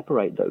to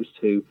separate those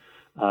two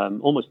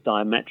almost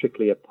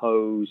diametrically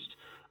opposed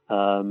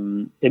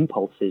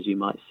impulses, you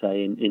might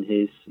say,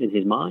 in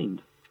his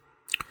mind.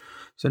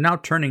 So now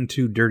turning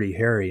to Dirty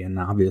Harry, and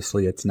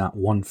obviously it's not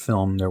one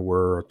film. There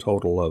were a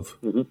total of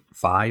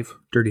 5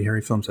 Dirty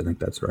Harry films. I think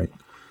that's right.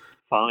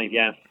 5,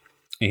 yeah.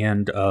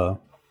 And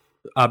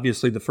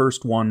obviously the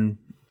first one,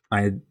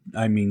 I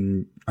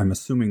mean, I'm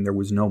assuming there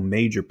was no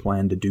major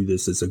plan to do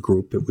this as a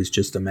group. It was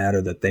just a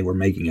matter that they were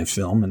making a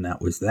film, and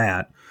that was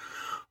that.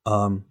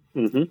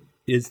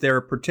 Is there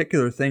a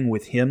particular thing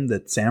with him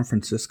that San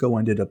Francisco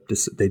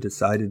they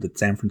decided that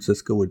San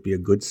Francisco would be a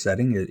good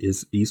setting?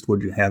 Is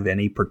Eastwood have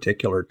any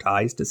particular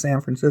ties to San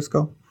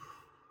Francisco?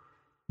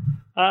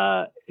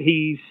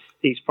 He's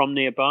from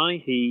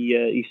nearby.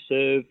 He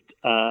served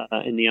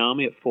in the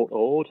army at Fort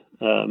Ord,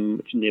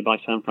 which is nearby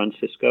San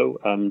Francisco,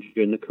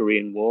 during the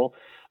Korean War.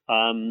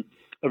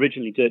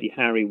 Originally, Dirty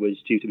Harry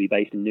was due to be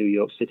based in New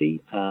York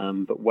City,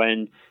 but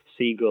when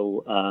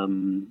Siegel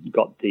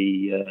got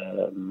the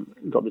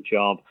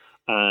job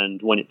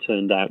And when it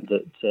turned out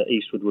that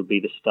Eastwood would be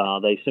the star,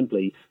 they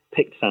simply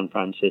picked San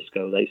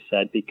Francisco, they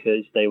said,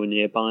 because they were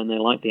nearby and they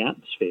liked the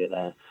atmosphere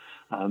there.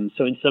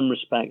 So in some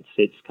respects,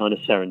 it's kind of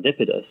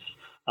serendipitous.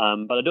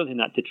 But I don't think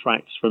that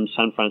detracts from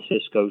San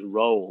Francisco's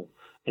role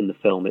in the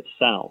film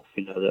itself.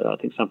 I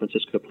think San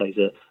Francisco plays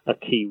a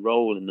key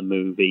role in the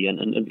movie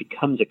and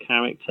becomes a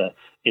character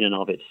in and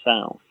of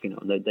itself.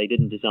 They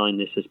didn't design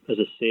this as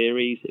a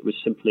series. It was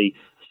simply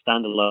a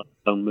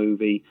standalone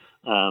movie.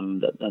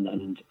 And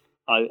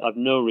I've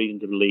no reason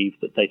to believe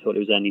that they thought it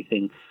was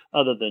anything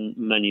other than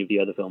many of the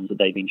other films that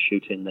they've been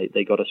shooting.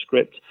 They got a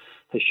script,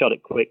 they shot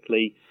it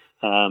quickly,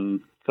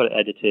 got it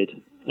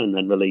edited, and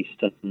then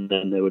released, and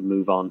then they would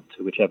move on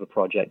to whichever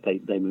project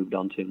they moved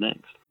on to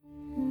next.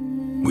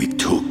 We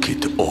took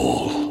it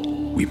all.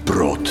 We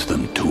brought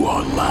them to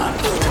our land.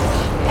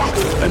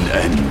 An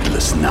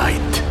endless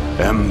night,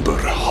 ember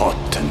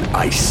hot and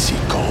icy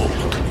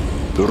cold.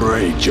 The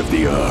rage of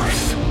the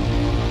earth.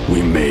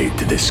 We made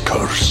this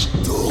curse.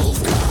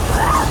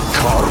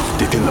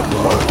 Carved it in the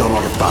blood on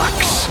our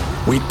backs.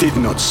 We did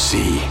not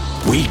see.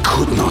 We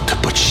could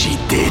not, but she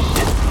did.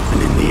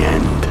 And in the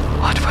end...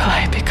 What will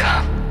I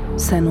become?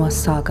 Senua's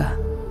Saga.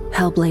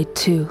 Hellblade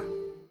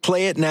 2.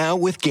 Play it now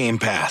with Game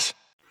Pass.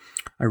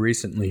 I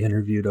recently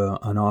interviewed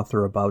an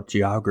author about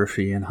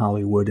geography in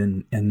Hollywood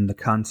and the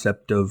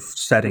concept of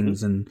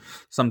settings, and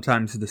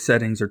sometimes the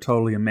settings are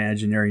totally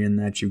imaginary in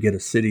that you get a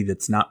city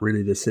that's not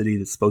really the city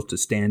that's supposed to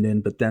stand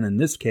in. But then in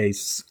this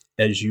case,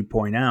 as you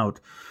point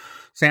out,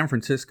 San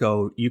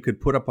Francisco, you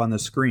could put up on the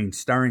screen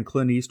starring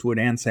Clint Eastwood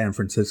and San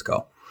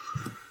Francisco.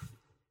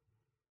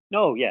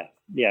 Oh, yeah,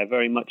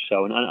 very much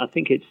so. And I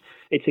think it's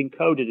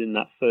encoded in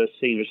that first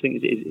scene, which I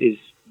think is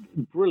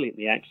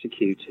brilliantly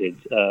executed,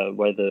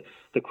 where the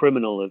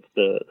criminal of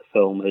the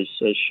film has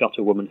shot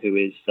a woman who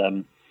is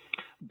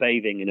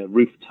bathing in a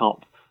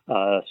rooftop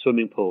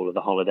swimming pool of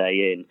the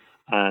Holiday Inn,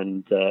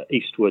 and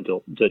Eastwood,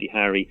 or Dirty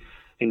Harry,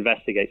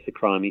 investigates the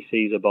crime. He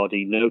sees a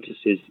body,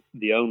 notices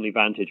the only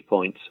vantage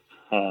point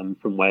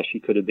from where she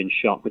could have been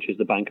shot, which is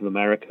the Bank of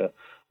America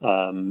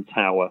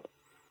tower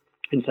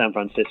in San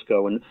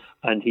Francisco,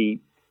 and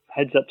he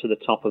heads up to the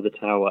top of the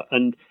tower,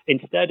 and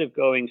instead of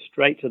going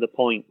straight to the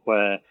point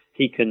where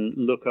he can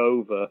look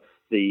over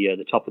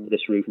the top of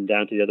this roof and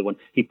down to the other one,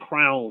 he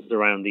prowls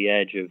around the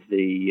edge of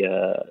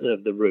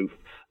the roof,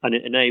 and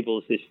it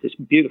enables this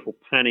beautiful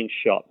panning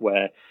shot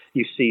where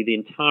you see the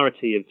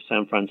entirety of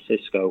San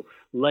Francisco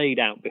laid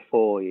out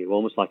before you,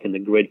 almost like in the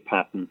grid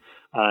pattern,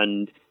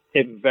 and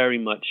it very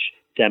much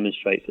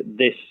demonstrates that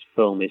this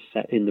film is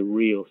set in the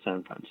real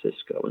San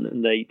Francisco,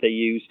 and they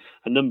use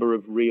a number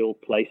of real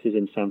places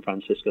in San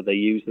Francisco. They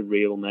use the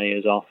real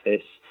mayor's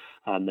office,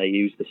 and they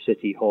use the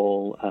city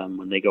hall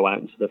when they go out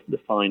into the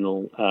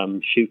final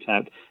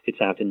shootout.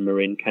 It's out in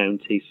Marin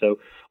County, so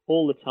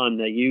all the time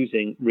they're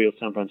using real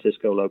San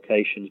Francisco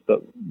locations.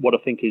 But what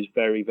I think is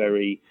very,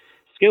 very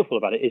skillful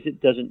about it is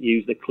it doesn't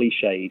use the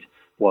cliched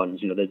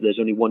ones. There's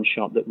only one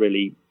shot that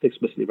really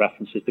explicitly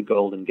references the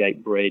Golden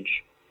Gate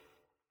Bridge.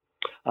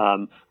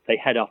 They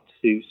head off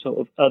to sort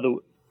of other,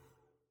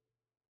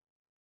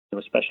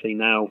 especially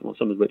now,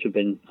 some of which have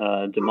been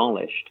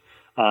demolished.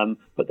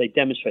 But they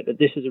demonstrate that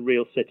this is a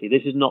real city.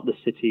 This is not the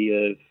city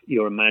of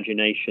your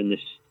imagination. This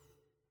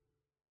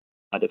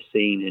I'd have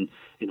seen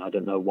in I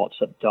don't know,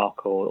 What's Up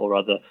Doc or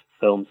other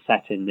films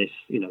set in this,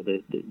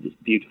 this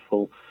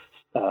beautiful,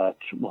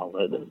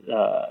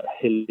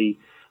 hilly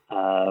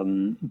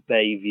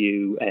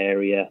Bayview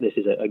area. This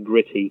is a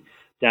gritty,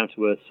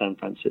 down-to-earth San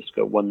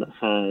Francisco, one that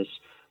has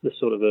the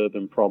sort of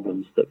urban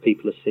problems that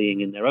people are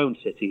seeing in their own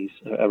cities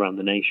around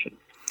the nation.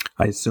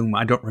 I assume,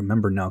 I don't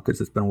remember now because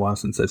it's been a while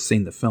since I've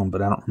seen the film,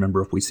 but I don't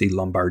remember if we see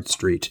Lombard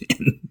Street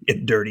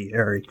in Dirty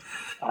Harry.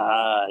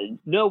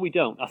 No, we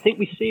don't. I think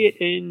we see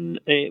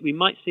it we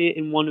might see it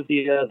in one of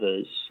the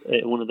others,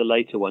 one of the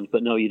later ones,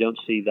 but no, you don't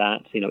see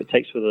that. It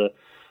takes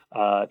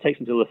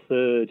until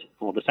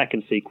the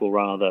second sequel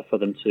rather, for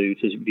them to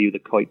view the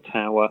Coit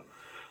Tower.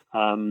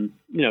 So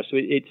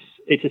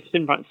it's a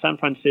San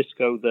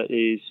Francisco that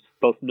is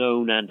both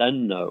known and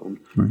unknown,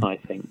 I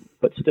think,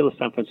 but still a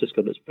San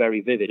Francisco that's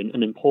very vivid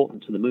and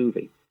important to the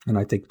movie. And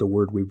I think the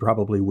word we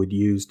probably would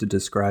use to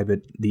describe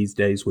it these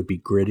days would be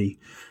gritty,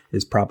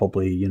 is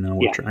probably,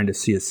 we're trying to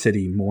see a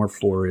city more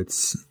for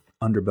its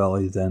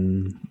underbelly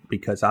than,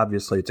 because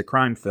obviously it's a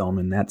crime film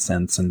in that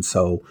sense, and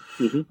so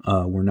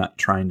we're not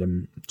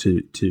trying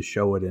to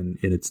show it in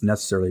its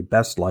necessarily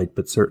best light,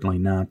 but certainly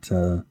not,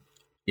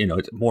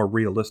 it's more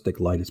realistic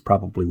light is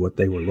probably what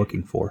they were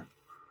looking for.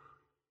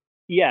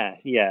 Yeah.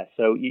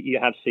 So you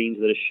have scenes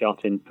that are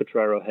shot in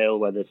Potrero Hill,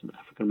 where there's an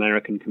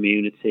African-American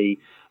community.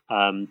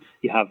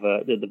 You have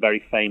the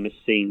very famous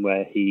scene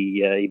where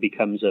he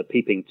becomes a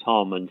peeping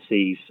Tom and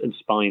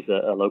spies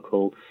a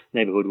local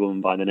neighborhood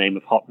woman by the name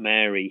of Hot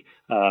Mary,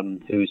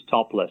 who's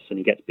topless, and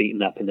he gets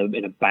beaten up in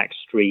a back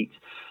street.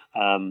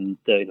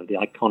 The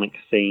iconic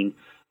scene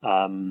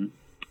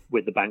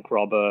with the bank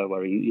robber,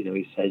 where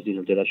he says,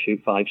 did I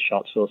shoot 5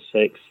 shots or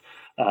 6?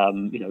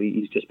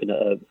 He's just been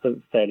at a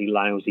fairly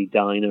lousy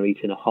diner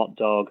eating a hot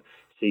dog,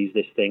 sees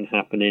this thing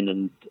happening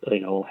and,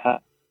 all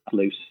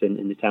loose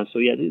in the town. So,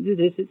 yeah,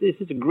 this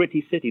is a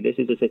gritty city. This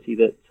is a city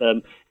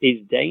that is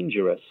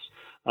dangerous.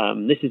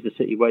 This is the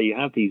city where you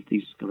have these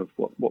kind of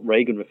what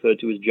Reagan referred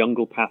to as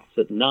jungle paths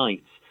at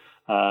night,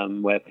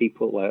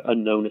 where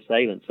unknown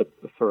assailants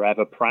are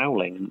forever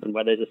prowling, and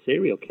where there's a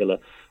serial killer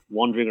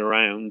wandering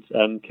around,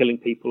 killing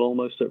people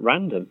almost at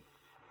random.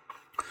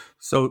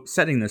 So,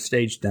 setting the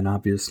stage, then,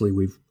 obviously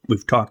we've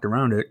talked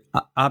around it.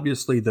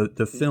 Obviously,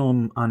 the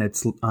film on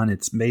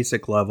its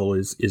basic level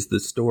is the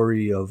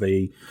story of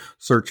a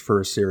search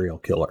for a serial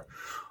killer.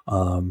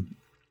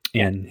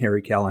 And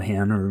Harry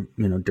Callahan, or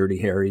Dirty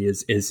Harry,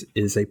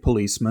 is a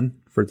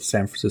policeman for the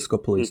San Francisco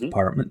Police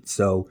Department.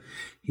 So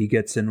he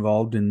gets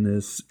involved in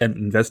this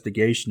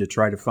investigation to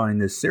try to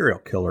find this serial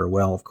killer.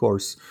 Well, of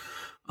course,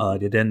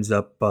 it ends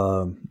up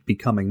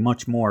becoming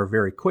much more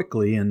very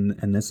quickly,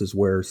 and this is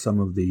where some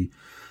of the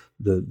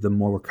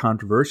more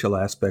controversial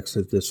aspects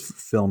of this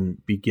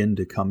film begin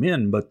to come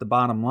in. But the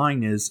bottom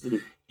line is,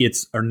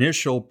 its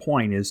initial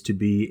point is to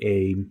be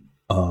a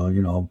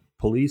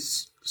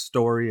police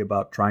story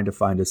about trying to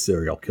find a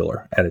serial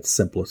killer at its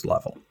simplest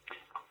level.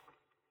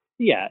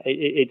 Yeah,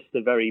 it's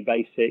the very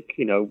basic,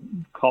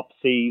 cop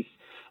sees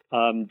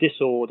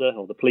disorder,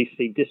 or the police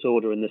see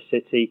disorder in the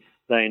city,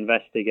 they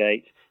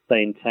investigate,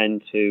 they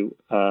intend to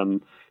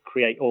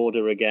create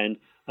order again,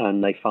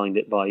 and they find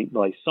it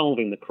by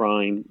solving the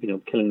crime,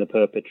 killing the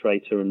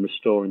perpetrator and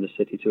restoring the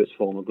city to its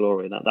former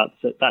glory.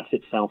 That's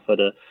itself at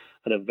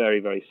a very,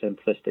 very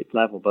simplistic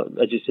level. But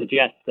as you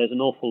suggest, there's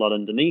an awful lot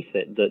underneath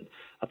it that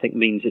I think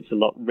means it's a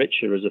lot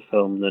richer as a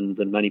film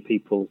than many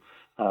people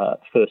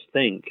first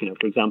think.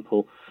 For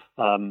example,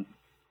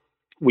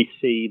 we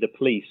see the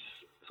police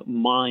sort of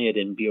mired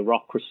in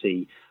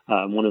bureaucracy.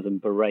 One of them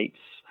berates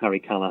Harry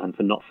Callahan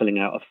for not filling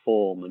out a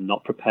form and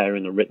not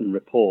preparing a written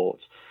report.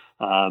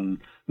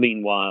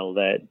 Meanwhile,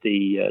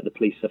 the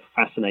police are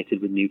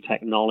fascinated with new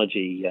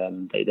technology.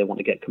 They want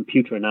to get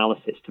computer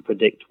analysis to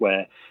predict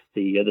where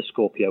the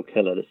Scorpio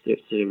killer, the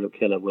serial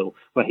killer,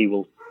 where he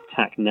will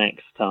attack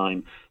next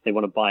time. They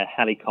want to buy a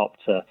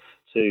helicopter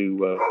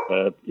to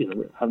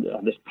have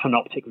this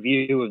panoptic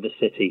view of the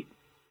city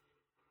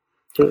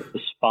to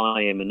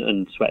spy him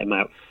and sweat him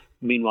out.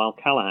 Meanwhile,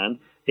 Callahan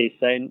is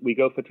saying we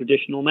go for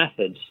traditional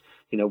methods.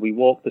 We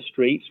walk the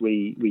streets,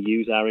 we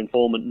use our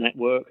informant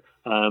network.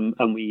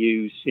 And we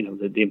use,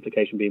 the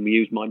implication being we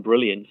use my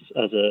brilliance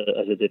as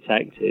a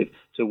detective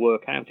to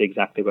work out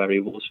exactly where he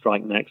will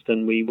strike next,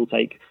 and we will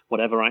take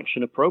whatever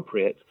action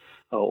appropriate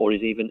or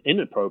is even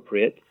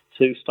inappropriate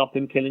to stop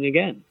him killing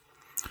again.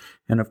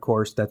 And of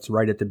course, that's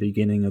right at the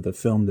beginning of the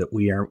film that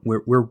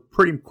we're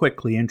pretty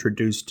quickly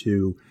introduced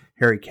to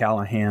Harry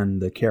Callahan,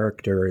 the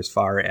character, as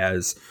far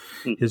as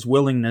his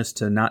willingness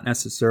to not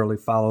necessarily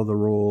follow the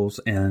rules,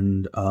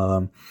 and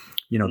the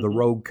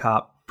rogue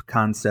cop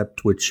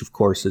concept, which of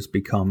course has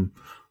become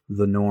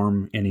the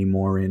norm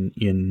anymore in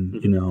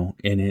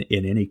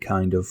any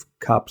kind of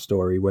cop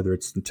story, whether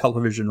it's the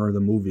television or the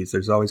movies.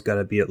 There's always got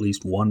to be at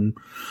least one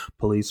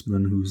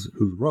policeman who's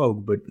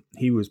rogue, but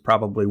he was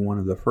probably one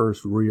of the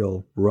first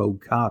real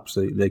rogue cops.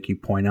 They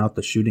keep pointing out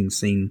the shooting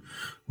scene,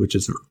 which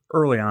is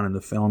early on in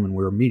the film, and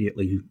we're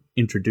immediately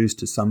introduced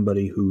to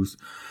somebody who's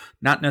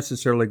not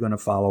necessarily going to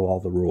follow all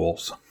the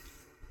rules.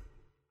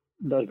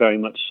 That's very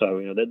much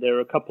so. There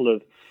are a couple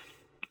of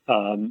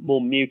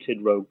more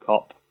muted rogue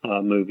cop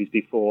movies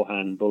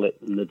beforehand. Bullet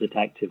and The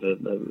Detective are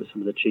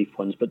some of the chief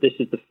ones, but this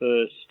is the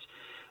first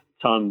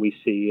time we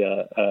see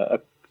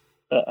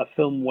a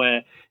film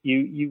where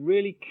you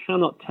really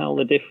cannot tell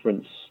the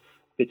difference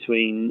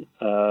between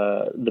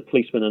the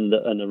policeman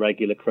and a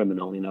regular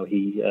criminal.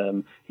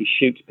 He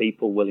shoots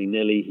people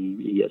willy-nilly,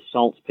 he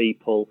assaults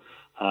people,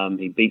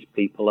 he beats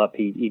people up,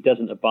 he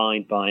doesn't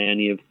abide by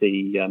any of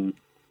the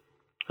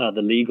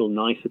legal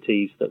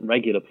niceties that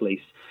regular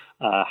police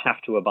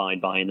have to abide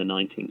by in the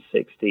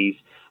 1960s.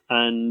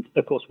 And,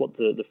 of course, what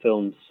the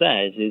film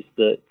says is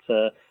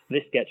that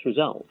this gets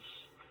results.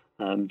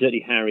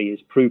 Dirty Harry is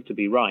proved to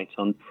be right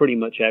on pretty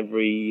much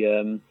every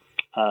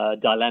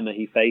dilemma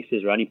he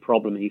faces or any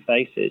problem he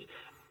faces,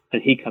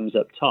 and he comes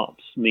up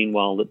tops.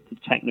 Meanwhile, the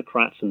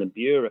technocrats and the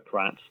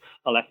bureaucrats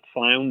are left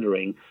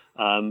floundering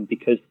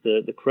because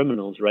the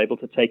criminals are able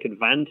to take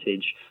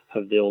advantage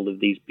of all of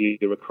these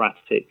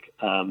bureaucratic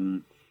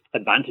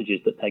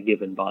advantages that they're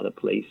given by the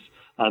police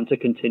to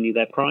continue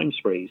their crime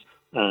sprees.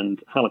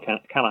 And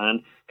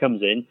Callahan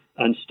comes in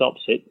and stops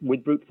it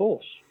with brute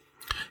force.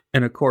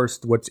 And of course,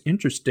 what's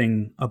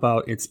interesting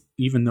about it's,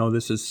 even though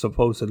this is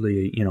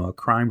supposedly, a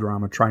crime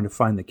drama trying to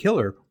find the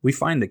killer, he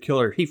finds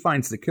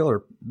the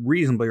killer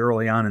reasonably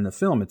early on in the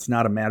film. It's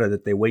not a matter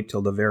that they wait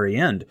till the very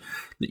end.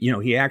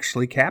 He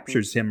actually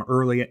captures him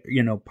early,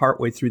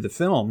 partway through the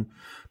film,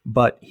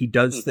 but he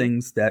does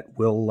things that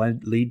will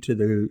lead to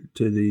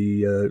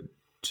the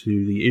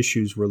to the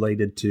issues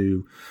related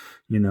to,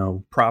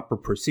 proper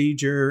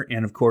procedure,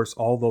 and of course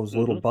all those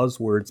little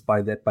buzzwords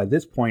by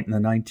this point in the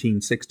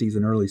 1960s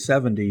and early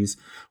 70s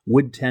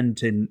would tend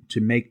to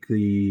make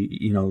the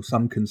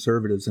some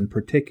conservatives in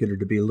particular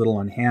to be a little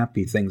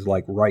unhappy. Things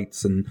like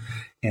rights and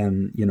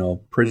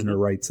prisoner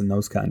rights and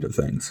those kind of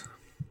things.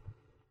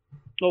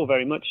 Oh,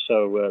 very much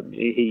so.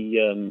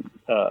 They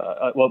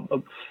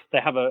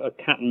have a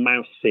cat and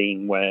mouse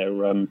scene where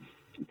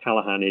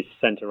Callahan is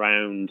sent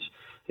around.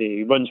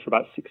 He runs for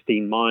about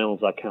 16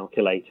 miles, I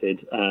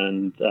calculated,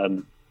 and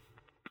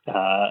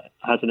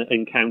has an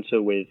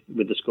encounter with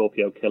the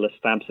Scorpio killer,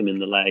 stabs him in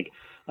the leg,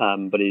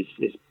 but is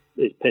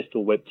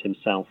pistol whipped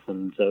himself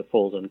and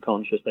falls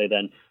unconscious. They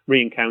then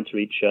re-encounter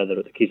each other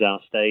at the Kezar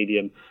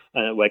Stadium,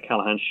 where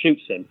Callahan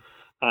shoots him,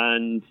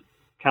 and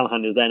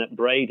Callahan is then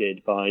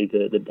upbraided by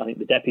the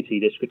deputy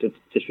district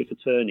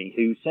attorney,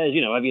 who says,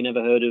 have you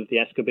never heard of the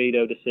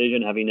Escobedo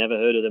decision? Have you never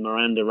heard of the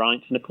Miranda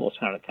rights? And of course,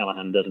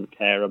 Callahan doesn't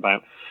care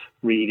about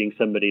reading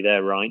somebody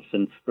their rights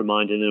and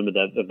reminding them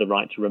of the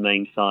right to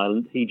remain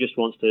silent. He just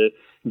wants to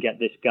get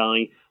this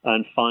guy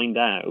and find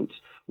out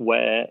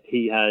where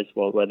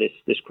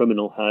this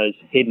criminal has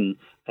hidden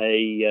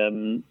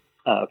a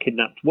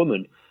kidnapped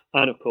woman.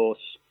 And of course,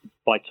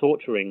 by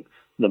torturing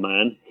the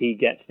man, he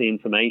gets the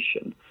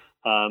information.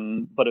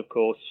 But of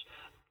course,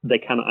 they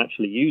cannot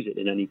actually use it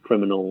in any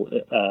criminal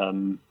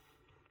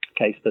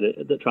case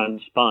that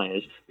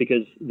transpires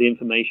because the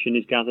information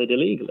is gathered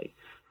illegally.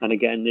 And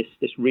again,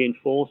 this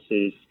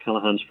reinforces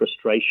Callahan's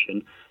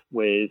frustration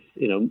with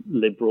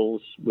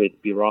liberals, with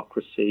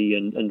bureaucracy,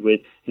 and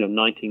with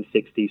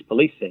 1960s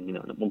policing.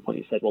 At one point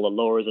he said, "Well, the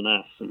law is an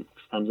ass," and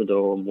slams the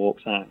door and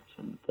walks out.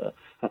 And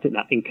I think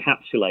that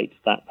encapsulates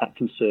that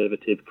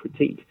conservative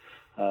critique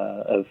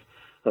of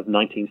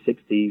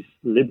 1960s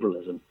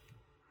liberalism.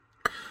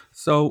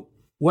 So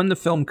when the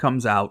film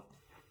comes out,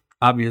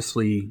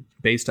 obviously,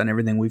 based on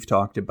everything we've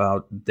talked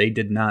about, they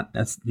did not,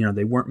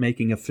 they weren't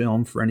making a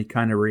film for any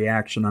kind of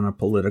reaction on a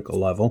political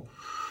level.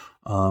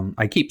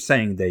 I keep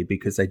saying they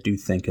because I do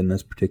think in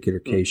this particular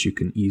case, you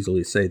can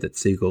easily say that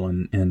Siegel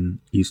and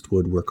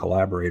Eastwood were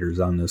collaborators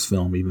on this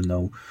film, even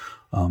though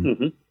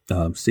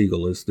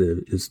Siegel is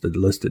the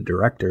listed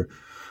director.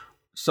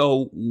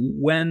 So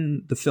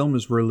when the film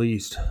is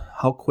released,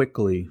 how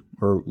quickly,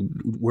 or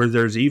were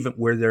there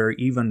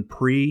even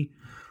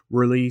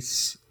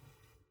pre-release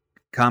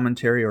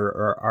commentary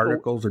or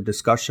articles or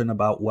discussion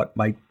about what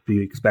might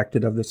be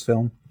expected of this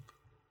film?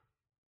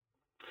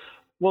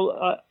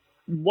 Well,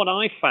 what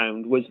I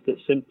found was that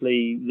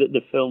simply that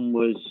the film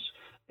was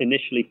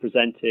initially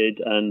presented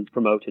and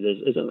promoted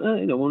as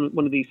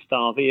one of these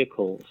star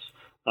vehicles.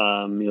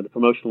 The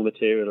promotional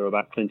material are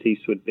about Clint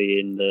Eastwood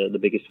being the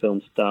biggest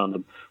film star,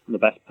 one of the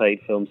best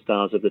paid film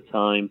stars of the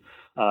time.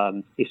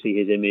 You see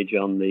his image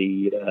on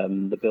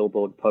the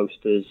billboard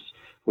posters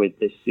with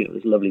this,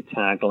 this lovely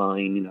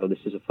tagline.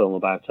 This is a film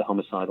about a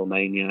homicidal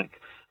maniac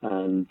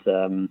and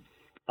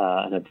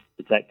a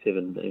detective,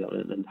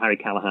 and Harry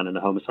Callahan and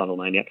a homicidal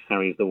maniac.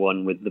 Harry is the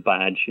one with the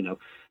badge,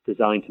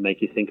 designed to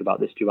make you think about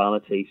this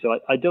duality. So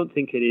I don't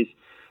think it is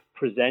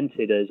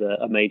presented as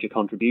a major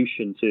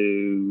contribution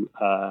to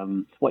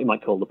what you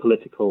might call the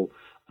political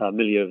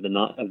milieu of the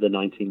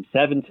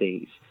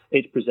 1970s.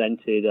 It's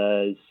presented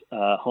as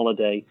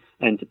holiday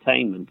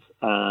entertainment.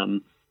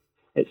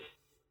 It's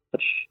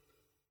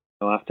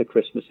after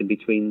Christmas, in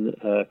between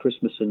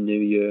Christmas and New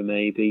Year,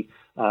 maybe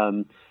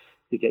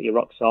you get your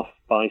rocks off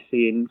by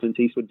seeing Clint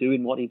Eastwood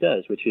doing what he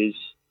does, which is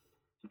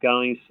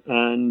guys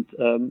and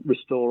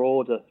restore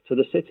order to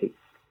the city.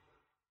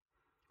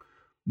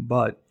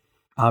 But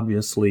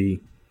obviously,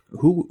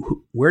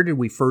 where did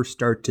we first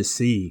start to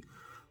see?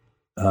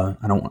 I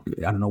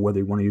don't know whether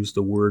you want to use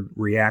the word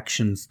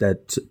reactions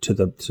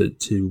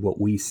to what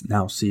we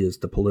now see as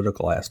the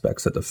political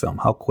aspects of the film.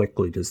 How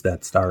quickly does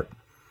that start?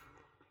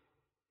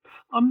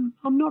 I'm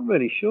not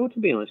really sure, to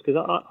be honest,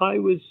 because I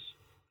was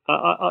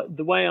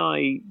the way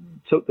I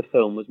took the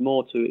film was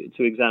more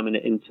to examine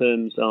it in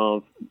terms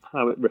of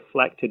how it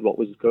reflected what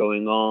was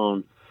going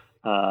on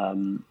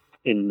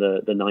in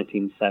the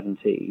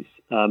 1970s,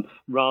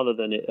 rather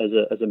than it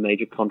as a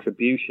major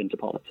contribution to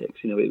politics.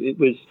 It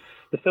was,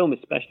 the film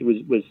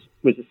especially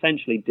was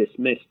essentially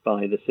dismissed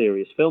by the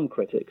serious film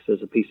critics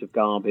as a piece of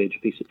garbage,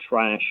 a piece of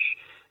trash,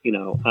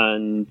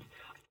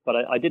 But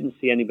I didn't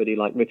see anybody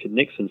like Richard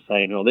Nixon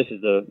saying, "Oh, this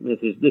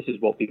is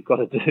what we've got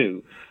to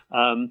do."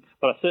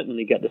 But I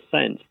certainly get the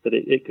sense that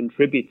it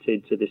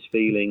contributed to this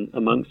feeling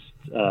amongst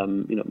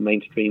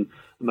mainstream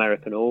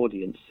American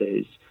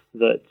audiences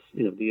that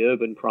the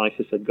urban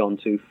crisis had gone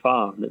too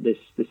far, and that this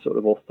sort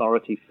of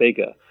authority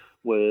figure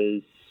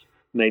was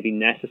maybe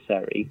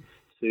necessary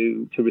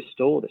to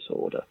restore this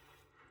order.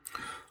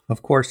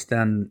 Of course,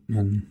 then,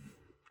 and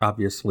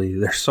obviously,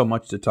 there's so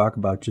much to talk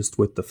about just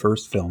with the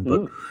first film,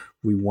 but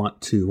we want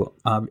to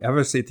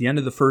obviously at the end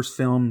of the first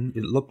film,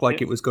 it looked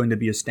like it was going to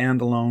be a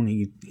standalone.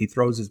 He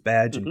throws his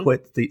badge and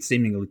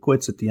seemingly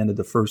quits at the end of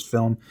the first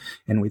film,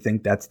 and we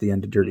think that's the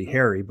end of Dirty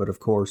Harry. But of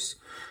course,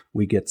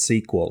 we get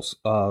sequels.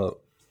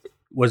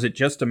 Was it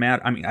just a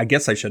matter? I mean, I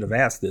guess I should have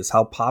asked this.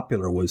 How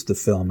popular was the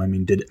film? I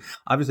mean, did it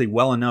obviously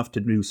well enough to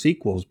do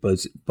sequels,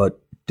 but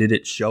did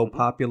it show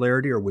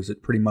popularity, or was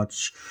it pretty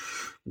much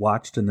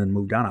watched and then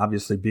moved on?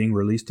 Obviously, being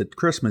released at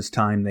Christmas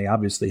time, they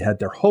obviously had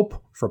their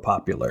hope for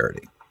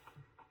popularity.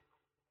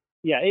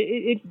 Yeah,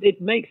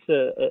 it makes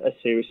a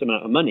serious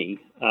amount of money.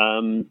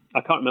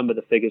 I can't remember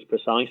the figures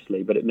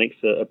precisely, but it makes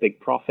a big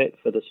profit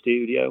for the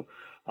studio.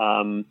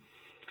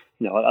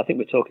 I think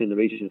we're talking in the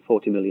region of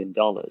 $40 million.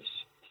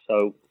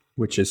 So,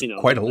 which is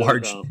quite a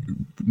large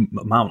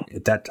amount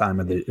at that time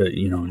of the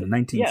in the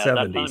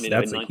 1970s.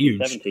 That's a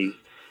huge.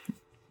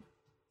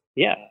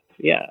 Yeah,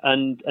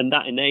 and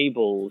that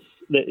enables.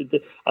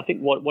 I think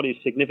what is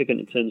significant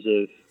in terms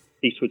of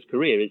Eastwood's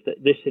career is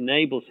that this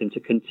enables him to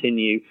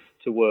continue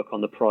to work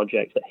on the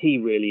projects that he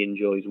really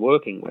enjoys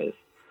working with.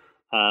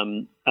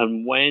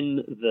 And when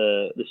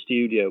the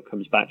studio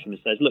comes back to him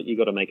and says, "Look, you've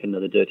got to make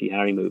another Dirty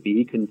Harry movie,"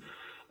 he can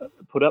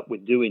put up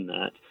with doing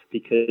that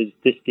because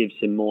this gives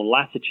him more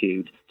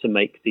latitude to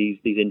make these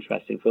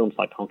interesting films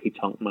like Honky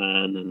Tonk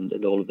Man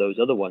and all of those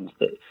other ones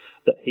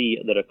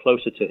that are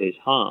closer to his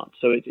heart.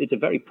 So it's a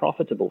very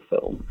profitable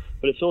film,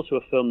 but it's also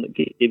a film that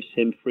gives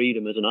him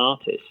freedom as an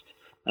artist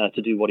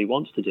to do what he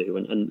wants to do,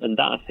 and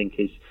that I think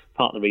is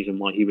part of the reason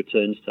why he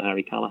returns to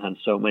Harry Callahan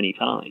so many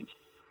times.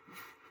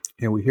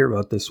 Yeah, we hear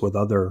about this with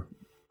other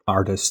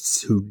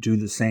artists who do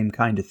the same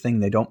kind of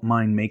thing. They don't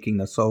mind making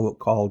the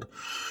so-called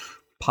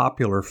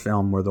popular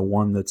film or the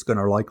one that's going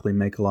to likely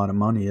make a lot of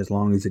money as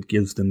long as it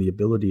gives them the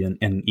ability.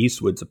 And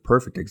Eastwood's a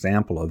perfect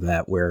example of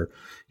that, where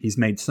he's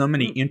made so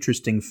many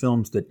interesting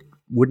films that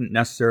wouldn't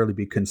necessarily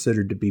be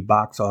considered to be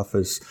box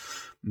office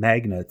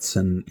magnets,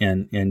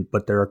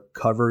 but there are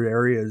cover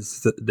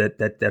areas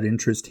that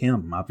interest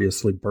him.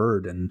 Obviously,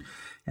 Bird and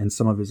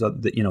some of his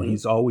other,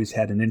 he's always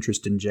had an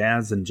interest in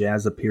jazz, and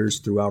jazz appears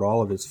throughout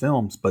all of his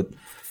films, but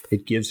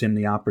it gives him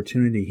the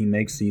opportunity. He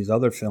makes these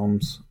other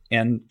films,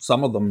 and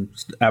some of them,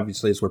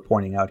 obviously, as we're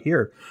pointing out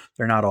here,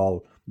 they're not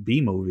all B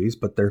movies,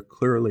 but they're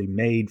clearly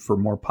made for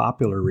more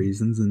popular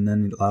reasons, and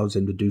then it allows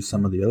him to do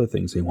some of the other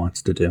things he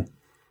wants to do.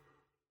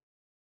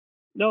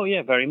 No,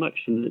 yeah, very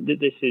much. And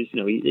this is,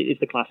 it's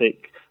the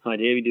classic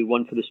idea. We do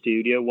one for the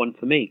studio, one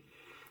for me.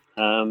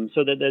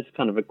 So there's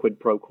kind of a quid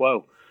pro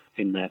quo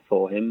in there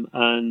for him.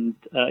 And,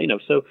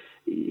 so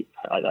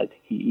I think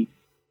he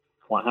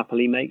quite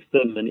happily makes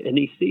them, and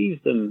he sees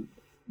them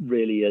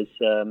really as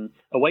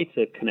a way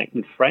to connect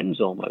with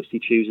friends almost. He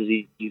chooses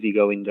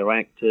easygoing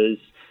directors.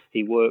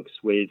 He works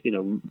with,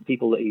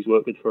 people that he's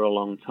worked with for a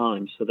long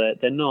time. So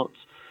they're not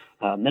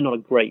a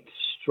great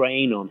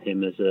strain on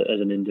him as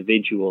an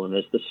individual and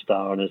as the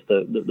star and as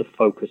the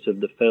focus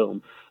of the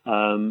film.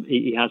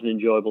 He has an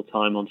enjoyable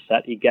time on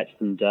set. He gets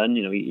them done.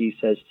 He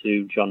says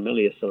to John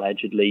Milius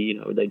allegedly,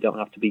 they don't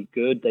have to be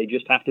good. They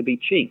just have to be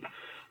cheap.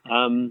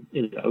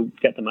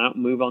 Get them out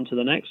and move on to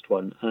the next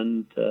one.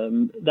 And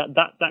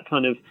that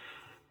kind of,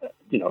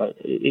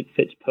 it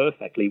fits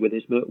perfectly with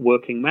his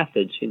working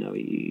methods.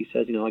 He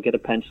says, I get a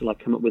pencil, I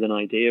come up with an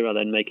idea, I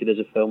then make it as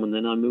a film, and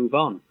then I move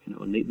on.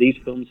 And these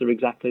films are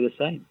exactly the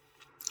same.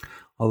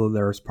 Although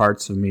there's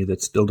parts of me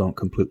that still don't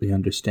completely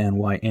understand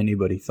why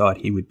anybody thought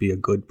he would be a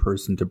good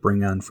person to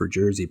bring on for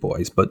Jersey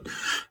Boys, but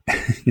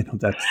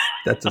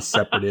that's a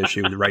separate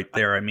issue right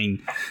there. I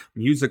mean,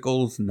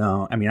 musicals,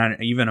 no. I mean,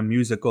 even a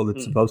musical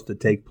that's supposed to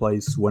take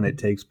place when it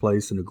takes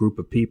place in a group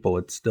of people,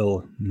 it's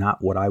still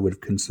not what I would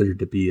have considered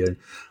to be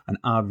an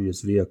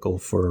obvious vehicle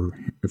for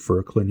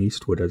Clint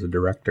Eastwood as a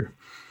director.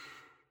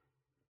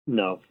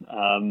 No,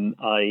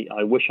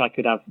 I wish I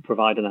could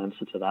provide an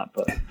answer to that,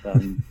 but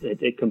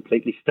it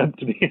completely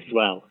stumped me as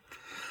well.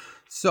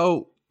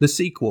 So the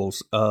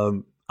sequels,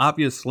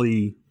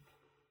 obviously,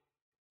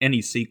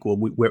 any sequel,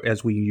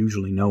 as we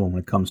usually know when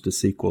it comes to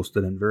sequels,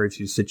 that in very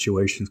few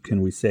situations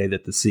can we say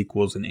that the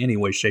sequels in any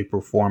way, shape,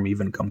 or form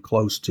even come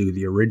close to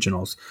the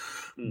originals.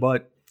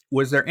 But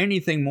was there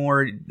anything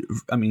more?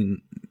 I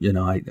mean,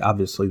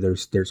 obviously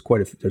there's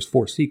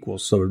 4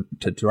 sequels, so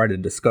to try to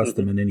discuss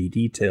them in any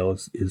detail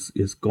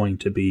is going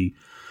to be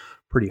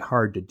pretty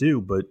hard to do.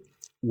 But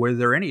were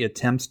there any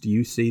attempts, do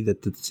you see,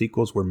 that the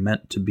sequels were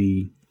meant to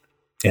be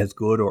as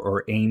good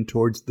or aimed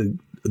towards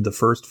the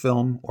first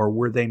film, or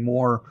were they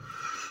more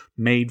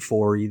made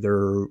for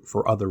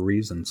other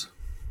reasons?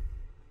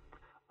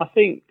 I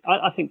think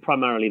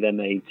primarily they're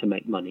made to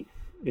make money.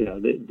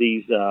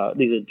 These are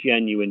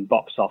genuine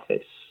box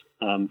office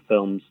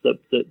films that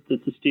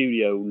the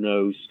studio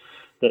knows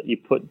that you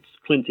put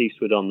Clint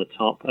Eastwood on the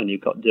top and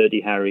you've got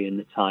Dirty Harry in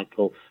the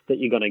title, that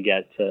you're going to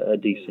get a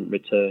decent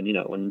return,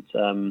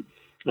 and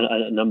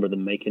a number of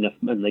them make enough,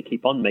 and they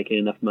keep on making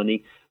enough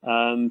money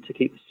to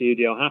keep the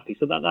studio happy.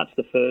 So that's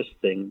the first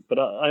thing. But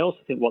I also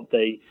think what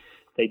they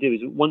do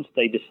is once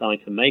they decide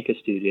to make a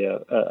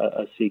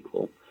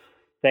sequel,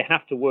 they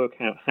have to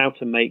work out how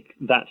to make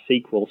that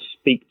sequel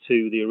speak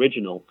to the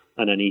original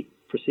and any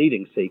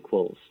preceding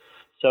sequels.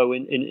 So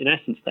in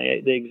essence,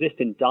 they exist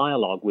in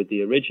dialogue with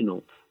the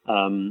original.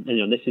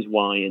 And this is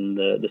why in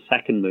the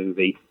second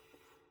movie,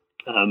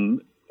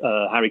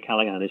 Harry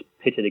Callahan is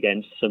pitted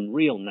against some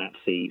real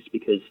Nazis,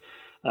 because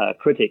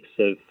critics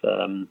of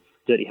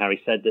Dirty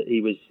Harry said that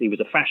he was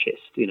a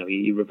fascist.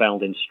 He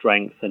reveled in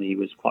strength, and he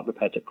was quite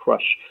prepared to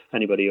crush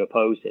anybody who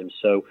opposed him.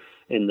 So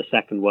in the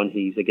second one,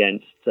 he's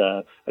against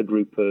a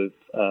group of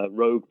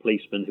rogue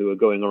policemen who are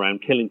going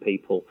around killing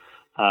people,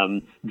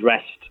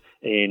 dressed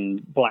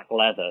in black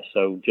leather.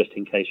 So just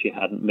in case you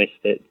hadn't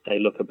missed it, they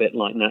look a bit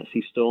like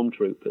Nazi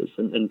stormtroopers.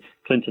 And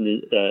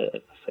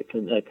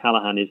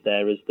Callahan is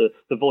there as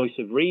the voice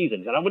of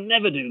reason. And I would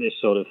never do this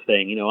sort of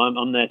thing.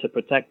 I'm there to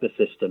protect the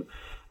system.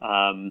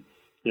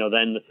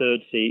 Then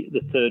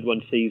the third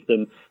one sees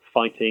them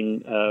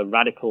fighting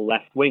radical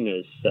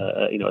left-wingers,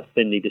 a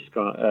thinly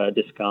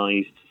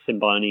disguised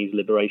Symbionese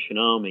Liberation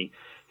Army,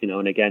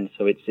 and again,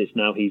 so it's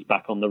now he's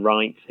back on the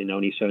right,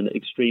 and he's showing that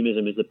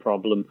extremism is the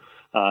problem.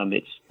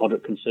 It's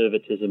moderate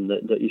conservatism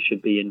that you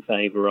should be in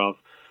favor of.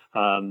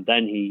 Then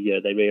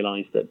they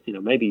realise that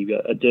maybe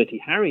a Dirty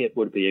Harriet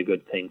would be a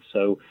good thing.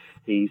 So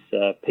he's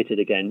pitted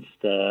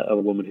against a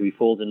woman who he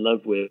falls in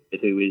love with,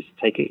 who is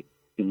taking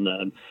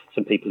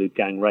some people who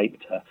gang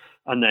raped her,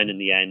 and then in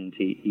the end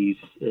he's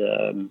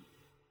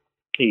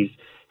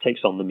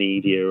takes on the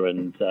media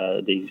and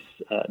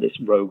this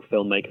rogue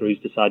filmmaker who's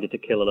decided to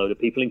kill a load of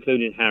people,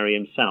 including Harry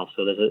himself.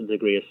 So there's a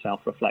degree of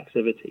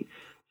self-reflexivity.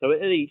 So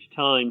at each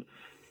time,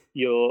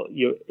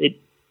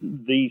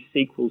 these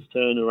sequels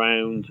turn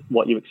around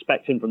what you're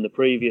expecting from the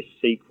previous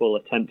sequel,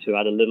 attempt to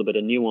add a little bit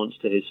of nuance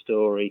to his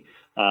story,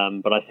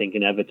 but I think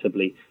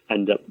inevitably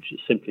end up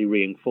just simply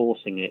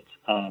reinforcing it.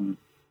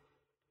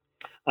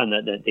 And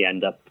that they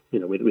end up,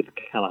 with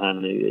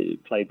Callahan,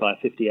 played by a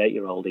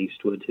 58-year-old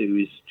Eastwood, who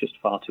is just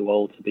far too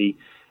old to be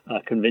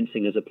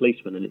convincing as a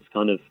policeman. And it's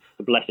kind of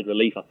a blessed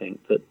relief, I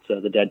think, that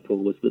the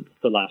Deadpool was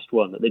the last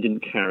one, that they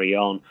didn't carry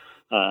on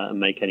and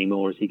make any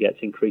more as he gets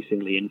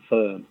increasingly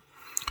infirm.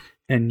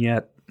 And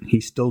yet, he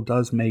still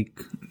does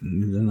make,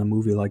 in a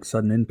movie like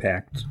Sudden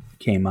Impact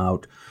came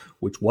out,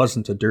 which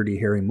wasn't a Dirty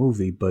Harry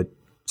movie, but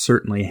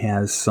certainly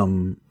has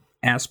some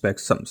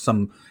aspects,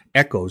 some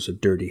echoes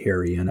of Dirty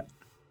Harry in it.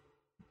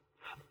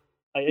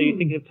 Are you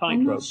thinking of Tightrope?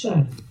 I'm not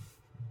sure.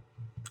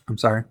 I'm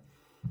sorry?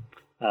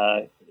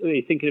 Are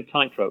you thinking of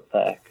Tightrope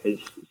there?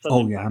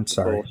 I'm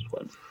sorry.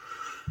 One.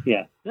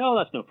 Yeah. No,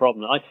 that's no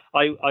problem.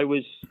 I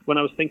was, when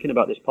I was thinking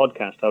about this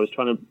podcast, I was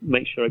trying to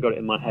make sure I got it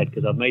in my head,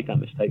 because I've made that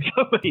mistake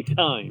so many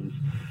times.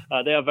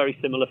 They are very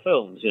similar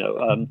films.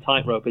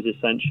 Tightrope is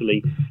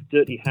essentially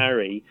Dirty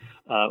Harry,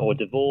 or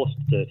divorced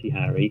Dirty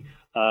Harry,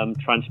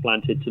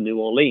 transplanted to New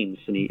Orleans,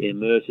 and he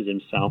immerses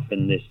himself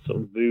in this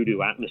sort of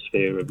voodoo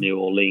atmosphere of New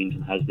Orleans,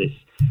 and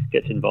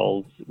gets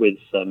involved with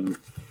some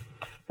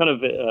kind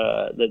of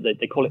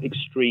they call it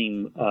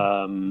extreme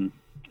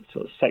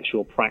sort of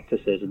sexual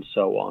practices and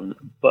so on.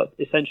 But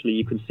essentially,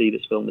 you can see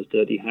this film as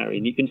Dirty Harry,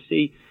 and you can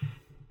see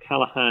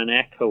Callahan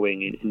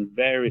echoing in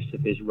various of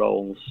his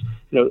roles,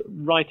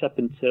 right up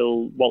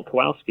until Walt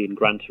Kowalski in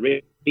Gran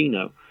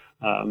Torino,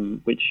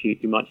 which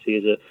you might see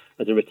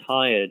as a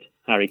retired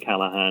Harry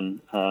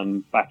Callahan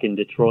back in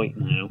Detroit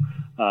now,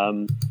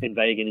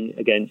 inveighing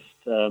against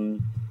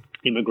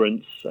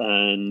immigrants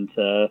and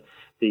the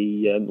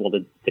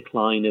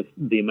decline of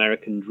the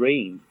American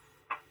dream.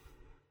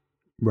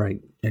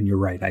 Right, and you're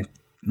right.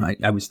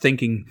 I was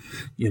thinking,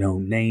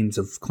 names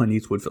of Clint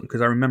Eastwood films,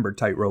 because I remember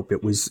Tightrope.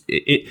 It was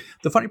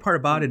the funny part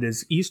about it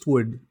is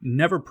Eastwood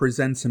never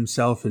presents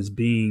himself as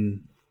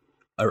being,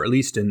 or at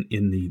least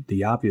in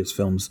the obvious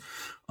films,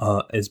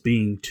 as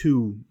being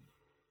too.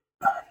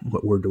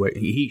 What word do I?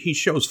 He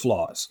shows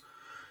flaws.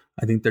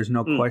 I think there's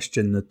no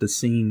question that the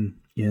scene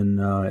in,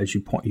 as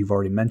you've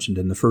already mentioned,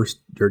 in the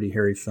first Dirty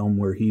Harry film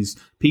where he's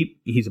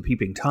a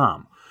peeping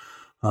Tom.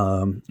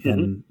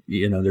 And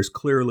there's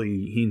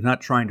clearly, he's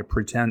not trying to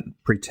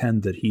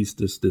pretend that he's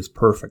this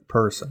perfect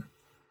person.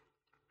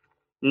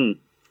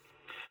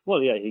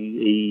 Well, yeah,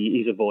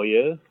 he's a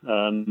voyeur.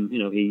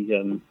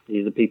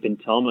 He's a peeping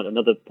Tom. At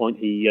another point,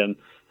 he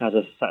has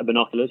a set of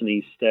binoculars, and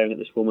he's staring at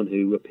this woman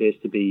who appears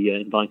to be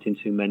inviting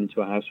two men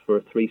into a house for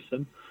a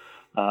threesome.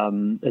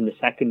 In the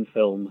second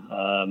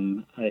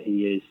film,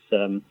 he is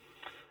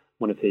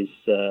one of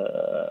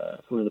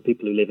the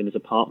people who live in his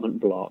apartment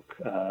block.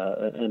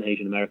 An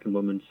Asian American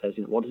woman says,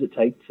 "What does it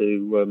take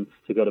to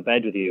go to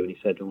bed with you?" And he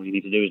said, "All you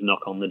need to do is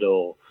knock on the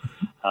door."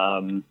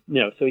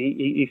 So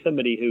he's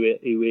somebody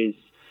who is.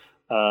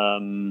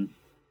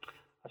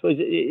 I suppose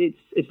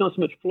it's not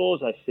so much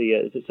flaws I see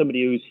as it's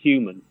somebody who's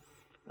human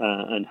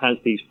and has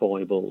these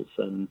foibles,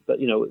 but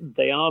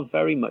they are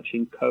very much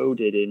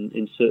encoded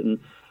in certain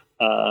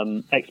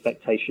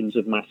expectations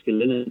of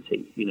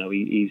masculinity.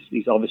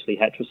 He's obviously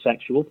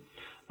heterosexual.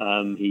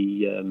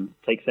 He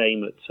takes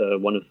aim at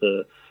one of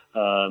the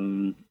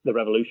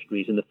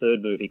revolutionaries in the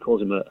third movie. He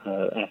calls him a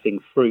effing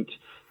fruit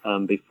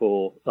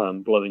before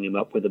blowing him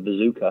up with a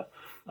bazooka.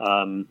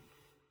 And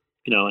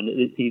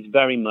he's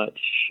very much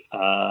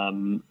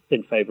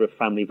in favor of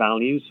family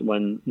values.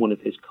 When one of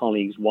his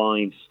colleagues'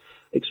 wives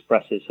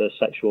expresses her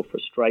sexual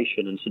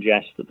frustration and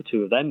suggests that the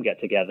two of them get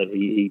together,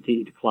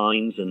 he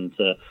declines and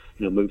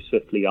moves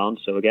swiftly on.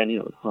 So again,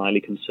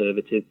 highly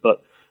conservative,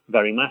 but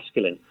very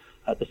masculine.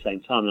 at the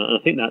same time. And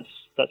I think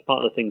that's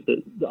part of the things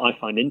that I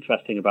find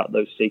interesting about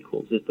those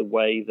sequels, is the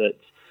way that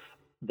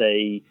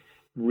they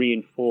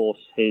reinforce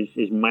his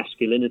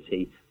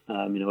masculinity, as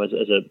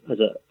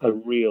a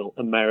real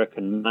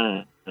American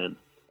man.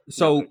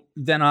 So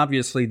then,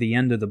 obviously, the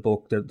end of the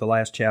book, the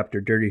last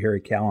chapter, Dirty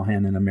Harry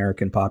Callahan in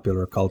American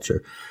Popular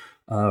Culture.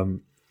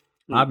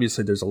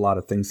 Obviously, there's a lot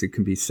of things that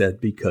can be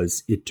said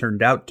because it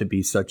turned out to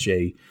be such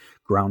a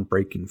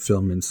groundbreaking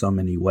film in so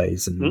many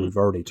ways. And we've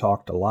already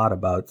talked a lot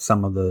about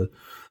some of the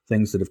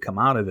things that have come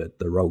out of it,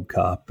 the road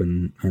cop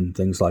and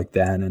things like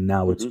that. And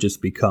now it's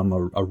just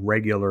become a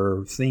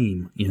regular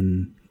theme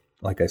in,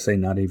 like I say,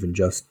 not even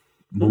just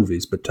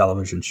movies, but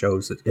television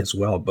shows as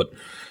well. But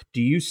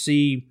do you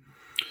see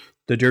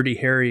the Dirty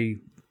Harry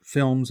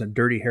films and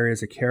Dirty Harry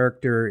as a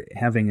character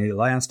having a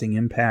lasting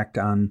impact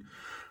on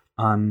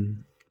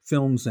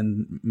films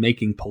and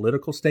making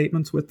political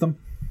statements with them?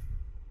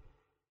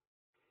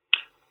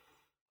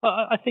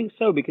 I think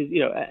so, because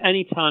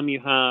anytime you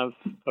have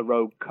a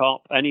rogue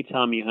cop,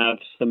 anytime you have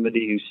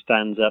somebody who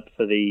stands up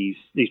for these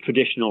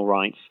traditional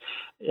rights,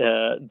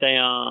 they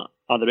are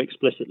either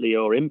explicitly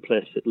or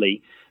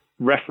implicitly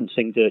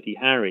referencing Dirty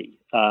Harry.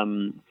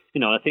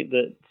 I think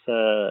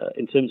that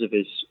in terms of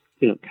his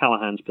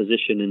Callahan's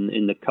position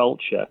in the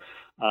culture,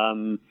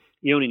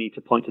 you only need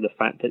to point to the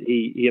fact that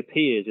he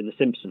appears in The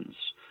Simpsons.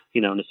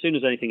 And as soon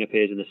as anything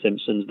appears in The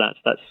Simpsons,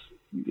 that's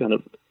kind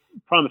of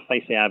prima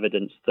facie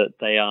evidence that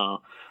they are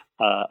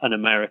an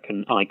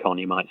American icon,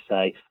 you might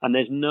say. And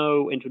there's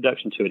no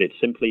introduction to it. It's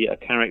simply a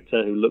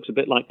character who looks a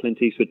bit like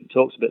Clint Eastwood,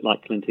 talks a bit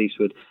like Clint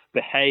Eastwood,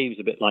 behaves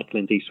a bit like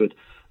Clint Eastwood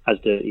as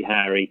Dirty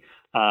Harry,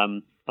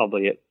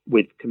 albeit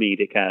with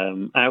comedic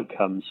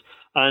outcomes.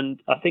 And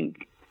I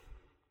think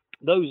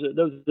those are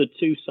the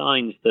two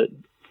signs that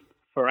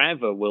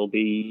forever will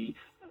be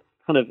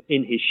kind of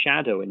in his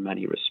shadow in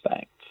many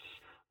respects.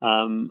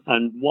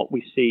 And what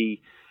we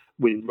see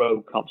with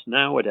rogue cops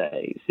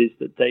nowadays is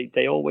that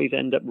they always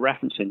end up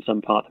referencing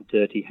some part of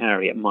Dirty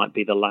Harry. It might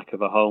be the lack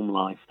of a home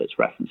life that's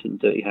referenced in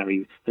Dirty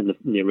Harry in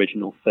the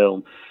original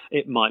film.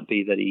 It might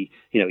be that he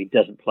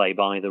doesn't play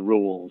by the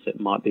rules. It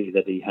might be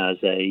that he has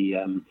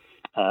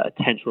a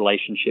tense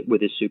relationship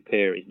with his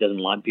superiors. He doesn't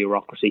like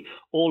bureaucracy.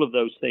 All of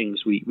those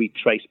things we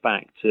trace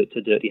back to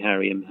Dirty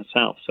Harry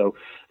himself. So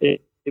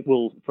it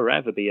will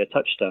forever be a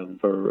touchstone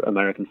for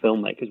American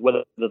filmmakers,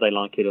 whether they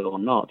like it or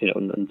not.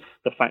 And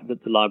the fact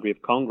that the Library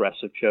of Congress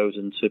have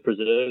chosen to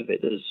preserve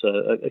it as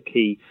a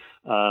key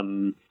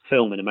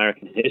film in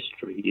American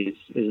history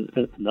is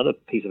another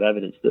piece of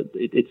evidence that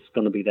it's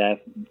going to be there,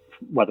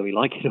 whether we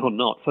like it or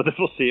not, for the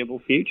foreseeable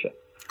future.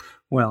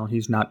 Well,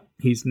 he's not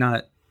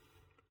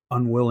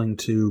unwilling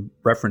to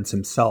reference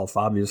himself.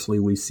 Obviously,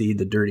 we see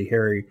the Dirty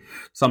Harry,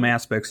 some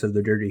aspects of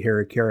the Dirty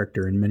Harry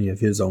character in many of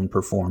his own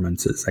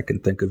performances. I can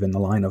think of in The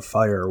Line of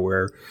Fire,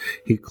 where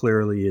he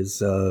clearly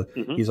is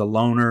he's a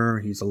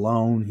loner, he's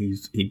alone,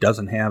 he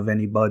doesn't have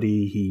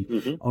anybody,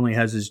 he only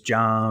has his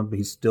job,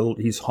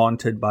 he's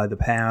haunted by the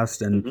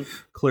past, and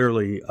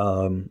clearly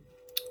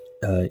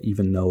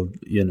even though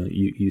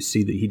you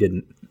see that he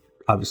didn't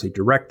obviously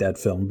direct that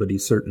film, but he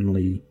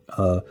certainly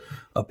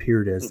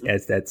appeared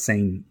as that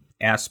same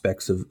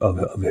aspects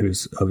of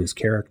his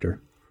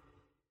character.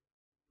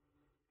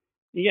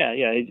 Yeah.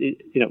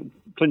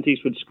 Clint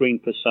Eastwood's screen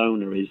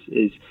persona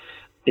is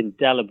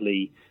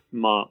indelibly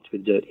marked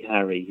with Dirty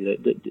Harry.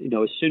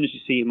 As soon as you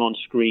see him on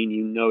screen,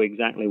 you know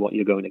exactly what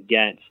you're going to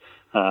get.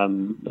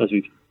 As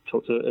we've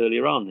talked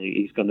earlier on,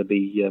 he's going to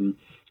be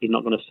he's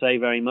not going to say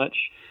very much.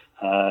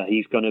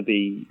 He's going to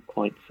be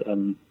quite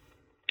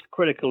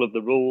critical of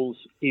the rules.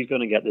 He's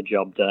going to get the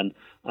job done,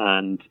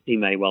 and he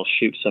may well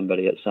shoot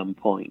somebody at some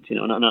point.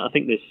 And I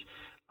think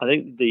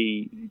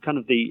the kind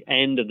of the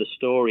end of the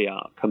story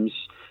arc comes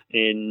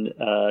in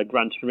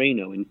Gran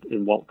Torino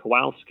in Walt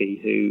Kowalski,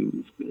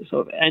 who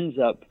sort of ends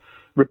up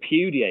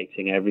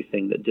repudiating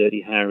everything that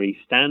Dirty Harry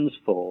stands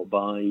for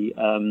by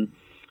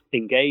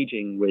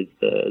engaging with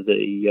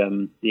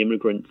the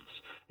immigrants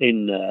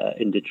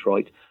in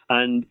Detroit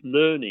and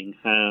learning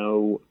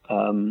how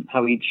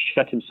he'd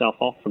shut himself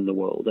off from the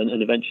world,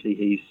 and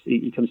eventually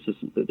he comes to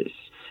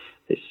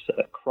this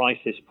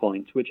crisis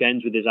point, which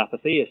ends with his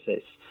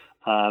apotheosis,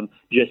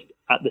 just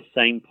at the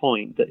same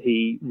point that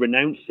he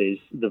renounces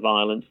the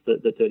violence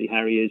that Dirty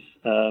Harry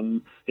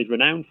is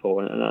renowned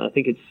for. And I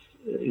think it's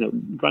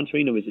Gran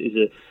Torino is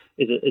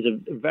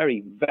a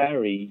very,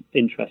 very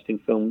interesting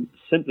film,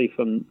 simply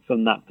from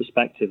that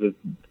perspective of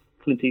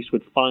Clint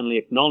Eastwood finally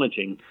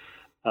acknowledging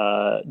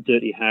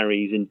Dirty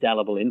Harry's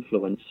indelible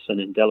influence and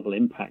indelible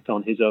impact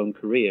on his own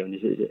career, and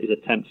his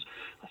attempts,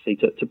 I see,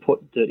 to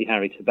put Dirty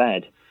Harry to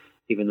bed,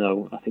 even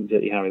though I think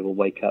Dirty Harry will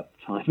wake up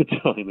time and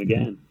time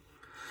again.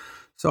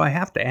 So I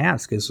have to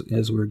ask,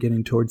 as we're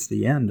getting towards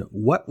the end,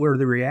 what were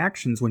the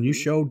reactions when you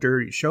showed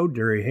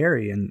Dirty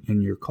Harry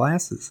in your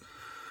classes?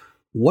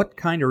 What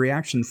kind of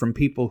reaction from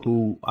people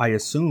who I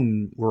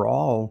assume were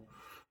all,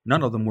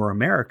 none of them were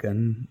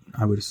American.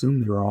 I would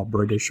assume they were all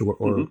British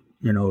or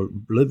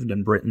lived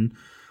in Britain.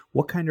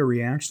 What kind of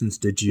reactions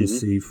did you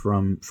see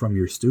from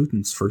your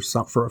students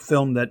for a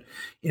film that,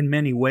 in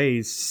many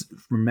ways,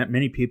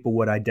 many people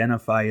would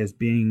identify as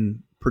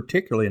being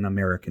particularly an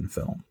American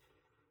film?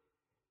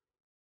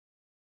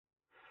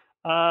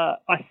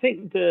 I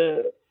think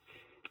the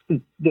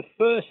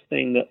first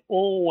thing that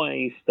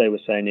always they were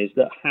saying is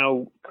that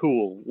how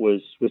cool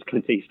was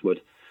Clint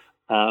Eastwood.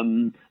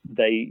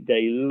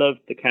 They loved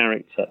the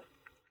character,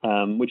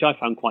 which I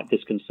found quite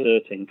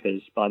disconcerting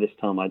because by this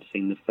time I'd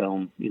seen the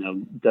film,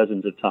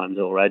 dozens of times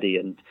already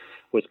and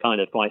was kind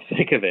of quite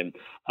sick of him.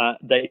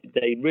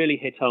 They really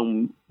hit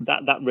home.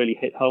 That really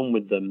hit home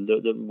with them.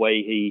 The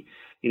way he,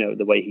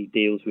 the way he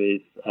deals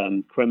with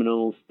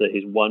criminals,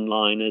 his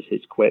one-liners,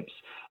 his quips,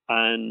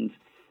 and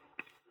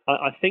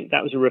I think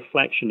that was a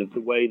reflection of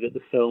the way that the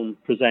film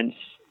presents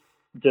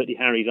Dirty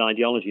Harry's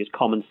ideology as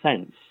common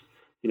sense.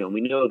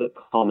 We know that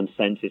common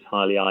sense is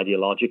highly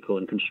ideological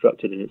and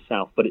constructed in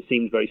itself, but it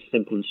seems very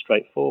simple and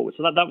straightforward.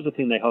 So that was the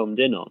thing they homed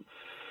in on.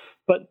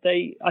 But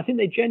I think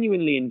they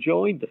genuinely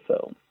enjoyed the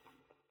film.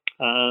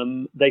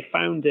 They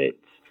found it,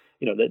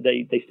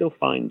 they still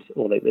find,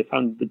 or they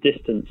found the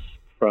distance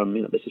from,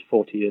 this is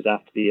 40 years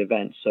after the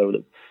event, so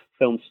the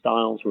film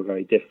styles were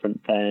very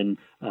different then.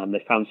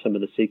 They found some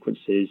of the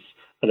sequences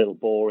a little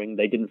boring.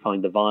 They didn't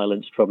find the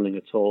violence troubling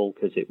at all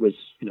because it was,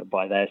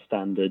 by their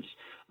standards,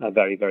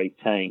 very, very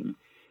tame.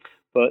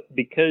 But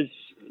because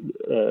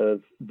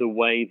of the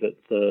way that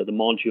the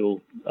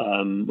module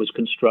was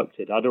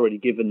constructed, I'd already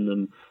given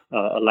them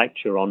a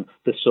lecture on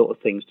the sort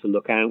of things to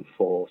look out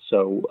for.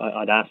 So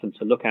I'd asked them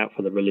to look out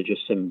for the religious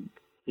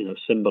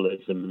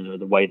symbolism,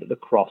 the way that the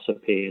cross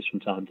appears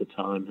from time to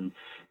time, and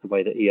the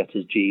way that he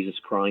utters Jesus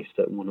Christ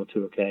at one or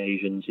two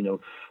occasions.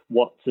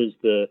 What does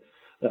the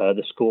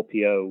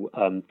Scorpio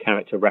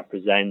character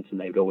represent? And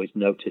they would always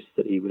notice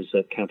that he was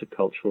a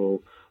countercultural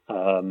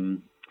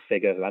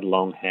figure who had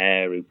long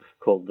hair, who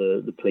called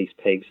the police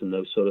pigs and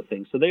those sort of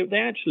things. So they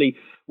actually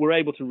were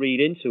able to read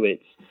into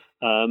it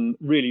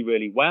really,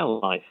 really well,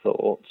 I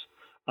thought.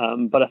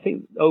 But I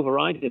think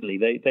overridingly,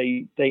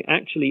 they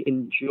actually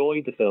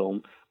enjoyed the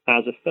film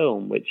as a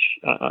film, which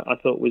I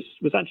thought was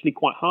actually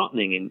quite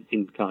heartening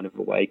in kind of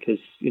a way, because,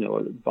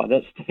 by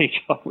that stage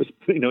I was,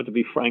 to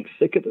be frank,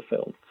 sick of the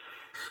film.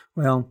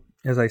 Well,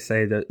 as I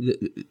say,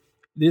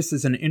 this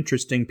is an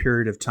interesting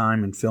period of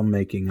time in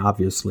filmmaking,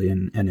 obviously,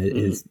 and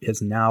it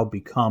has now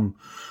become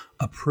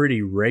a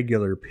pretty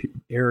regular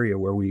area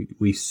where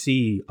we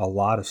see a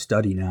lot of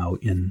study now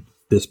in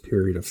this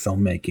period of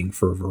filmmaking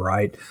for a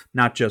variety,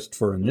 not just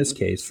for, in this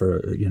case,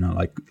 for,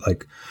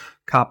 like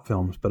cop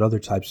films, but other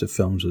types of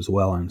films as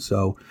well. And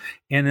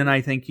then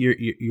I think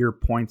your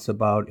points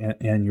about,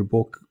 and your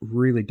book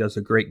really does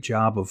a great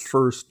job of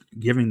first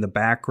giving the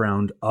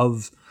background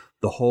of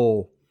the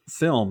whole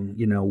film,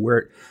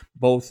 where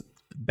both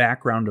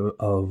background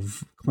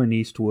of Clint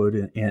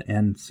Eastwood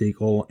and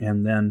Siegel,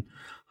 and then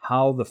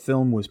how the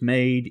film was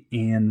made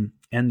and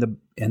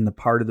the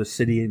part of the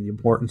city and the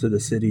importance of the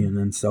city, and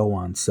then so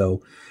on.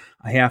 So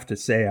I have to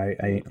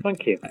say,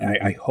 thank you.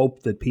 I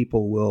hope that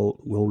people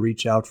will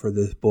reach out for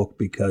this book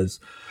because,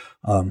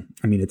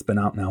 it's been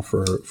out now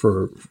for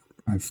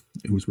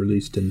it was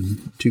released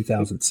in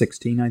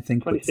 2016, I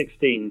think.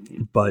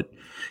 2016. But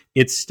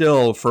it's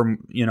still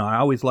I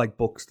always like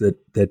books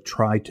that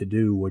try to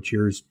do what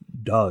yours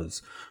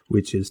does,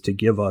 which is to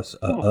give us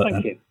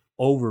an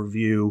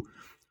overview,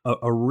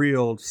 a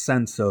real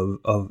sense of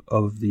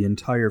the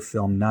entire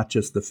film, not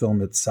just the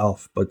film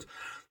itself, but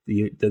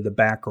the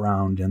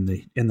background and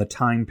the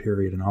time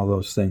period and all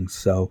those things.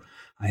 So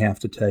I have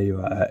to tell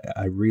you,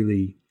 I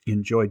really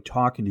enjoyed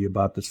talking to you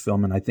about this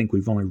film, and I think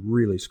we've only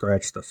really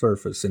scratched the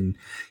surface. And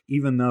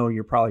even though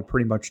you're probably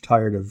pretty much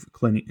tired of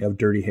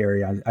Dirty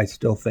Harry, I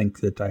still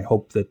think that I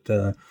hope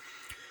that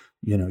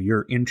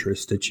your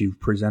interest, that you've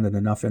presented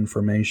enough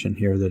information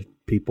here that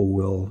people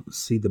will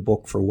see the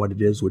book for what it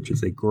is, which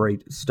is a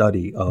great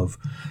study of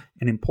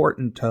an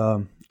important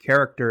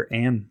character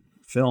and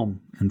film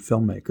and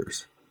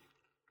filmmakers.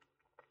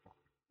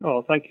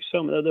 Oh, thank you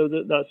so much.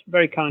 That's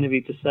very kind of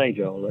you to say,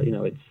 Joel.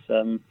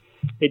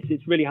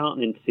 It's really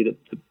heartening to see that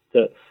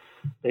to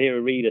hear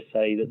a reader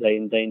say that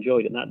they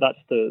enjoyed it. And that's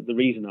the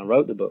reason I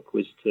wrote the book,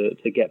 was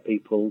to get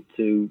people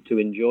to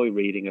enjoy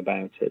reading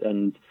about it.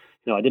 And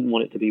I didn't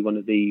want it to be one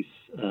of these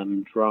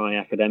dry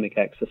academic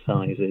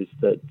exercises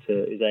that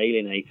is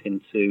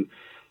alienating to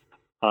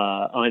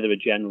either a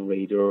general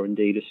reader or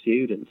indeed a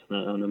student.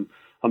 And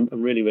I'm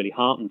really, really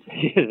heartened to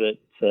hear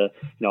that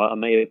I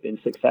may have been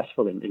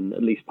successful in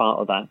at least part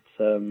of that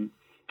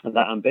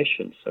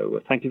ambition. So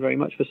thank you very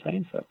much for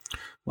saying so.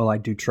 Well, I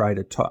do try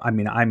to talk.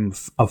 I'm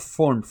a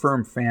firm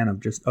fan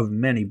of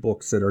many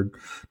books that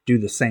do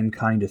the same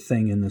kind of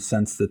thing, in the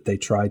sense that they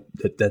try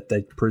that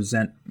they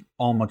present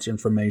all much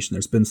information.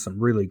 There's been some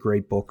really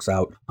great books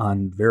out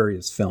on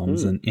various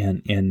films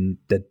and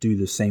that do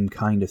the same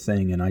kind of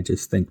thing, and I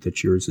just think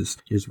that yours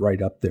is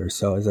right up there.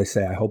 So as I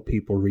say, I hope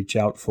people reach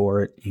out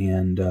for it,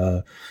 and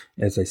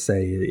as I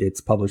say,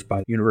 it's published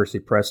by University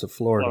Press of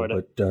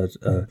Florida. But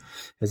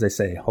as I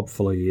say,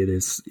 hopefully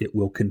it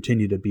will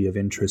continue to be of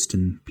interest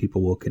and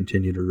people will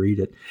continue to read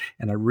it.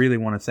 And I really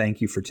want to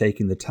thank you for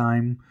taking the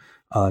time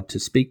to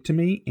speak to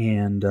me,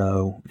 and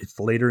it's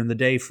later in the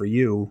day for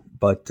you,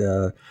 but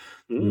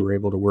we were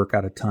able to work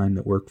out a time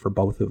that worked for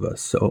both of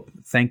us. So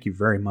thank you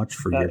very much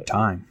for your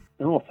time.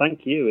 Oh,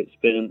 thank you. It's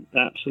been an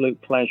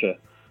absolute pleasure.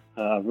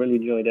 I've really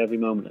enjoyed every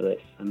moment of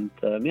this, and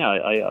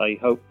I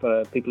hope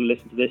people who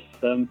listen to this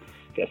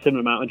get a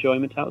similar amount of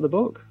enjoyment out of the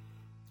book.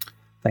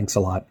 Thanks a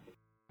lot.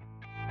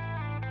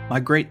 My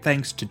great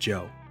thanks to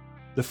Joe.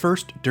 The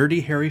first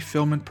Dirty Harry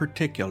film in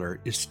particular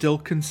is still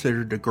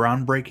considered a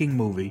groundbreaking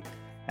movie,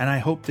 and I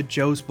hope that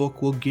Joe's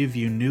book will give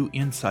you new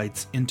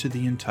insights into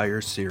the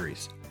entire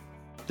series.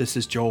 This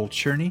is Joel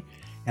Cherney,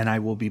 and I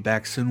will be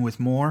back soon with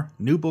more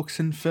New Books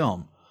in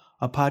Film,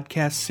 a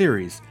podcast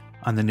series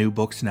on the New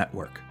Books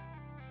Network.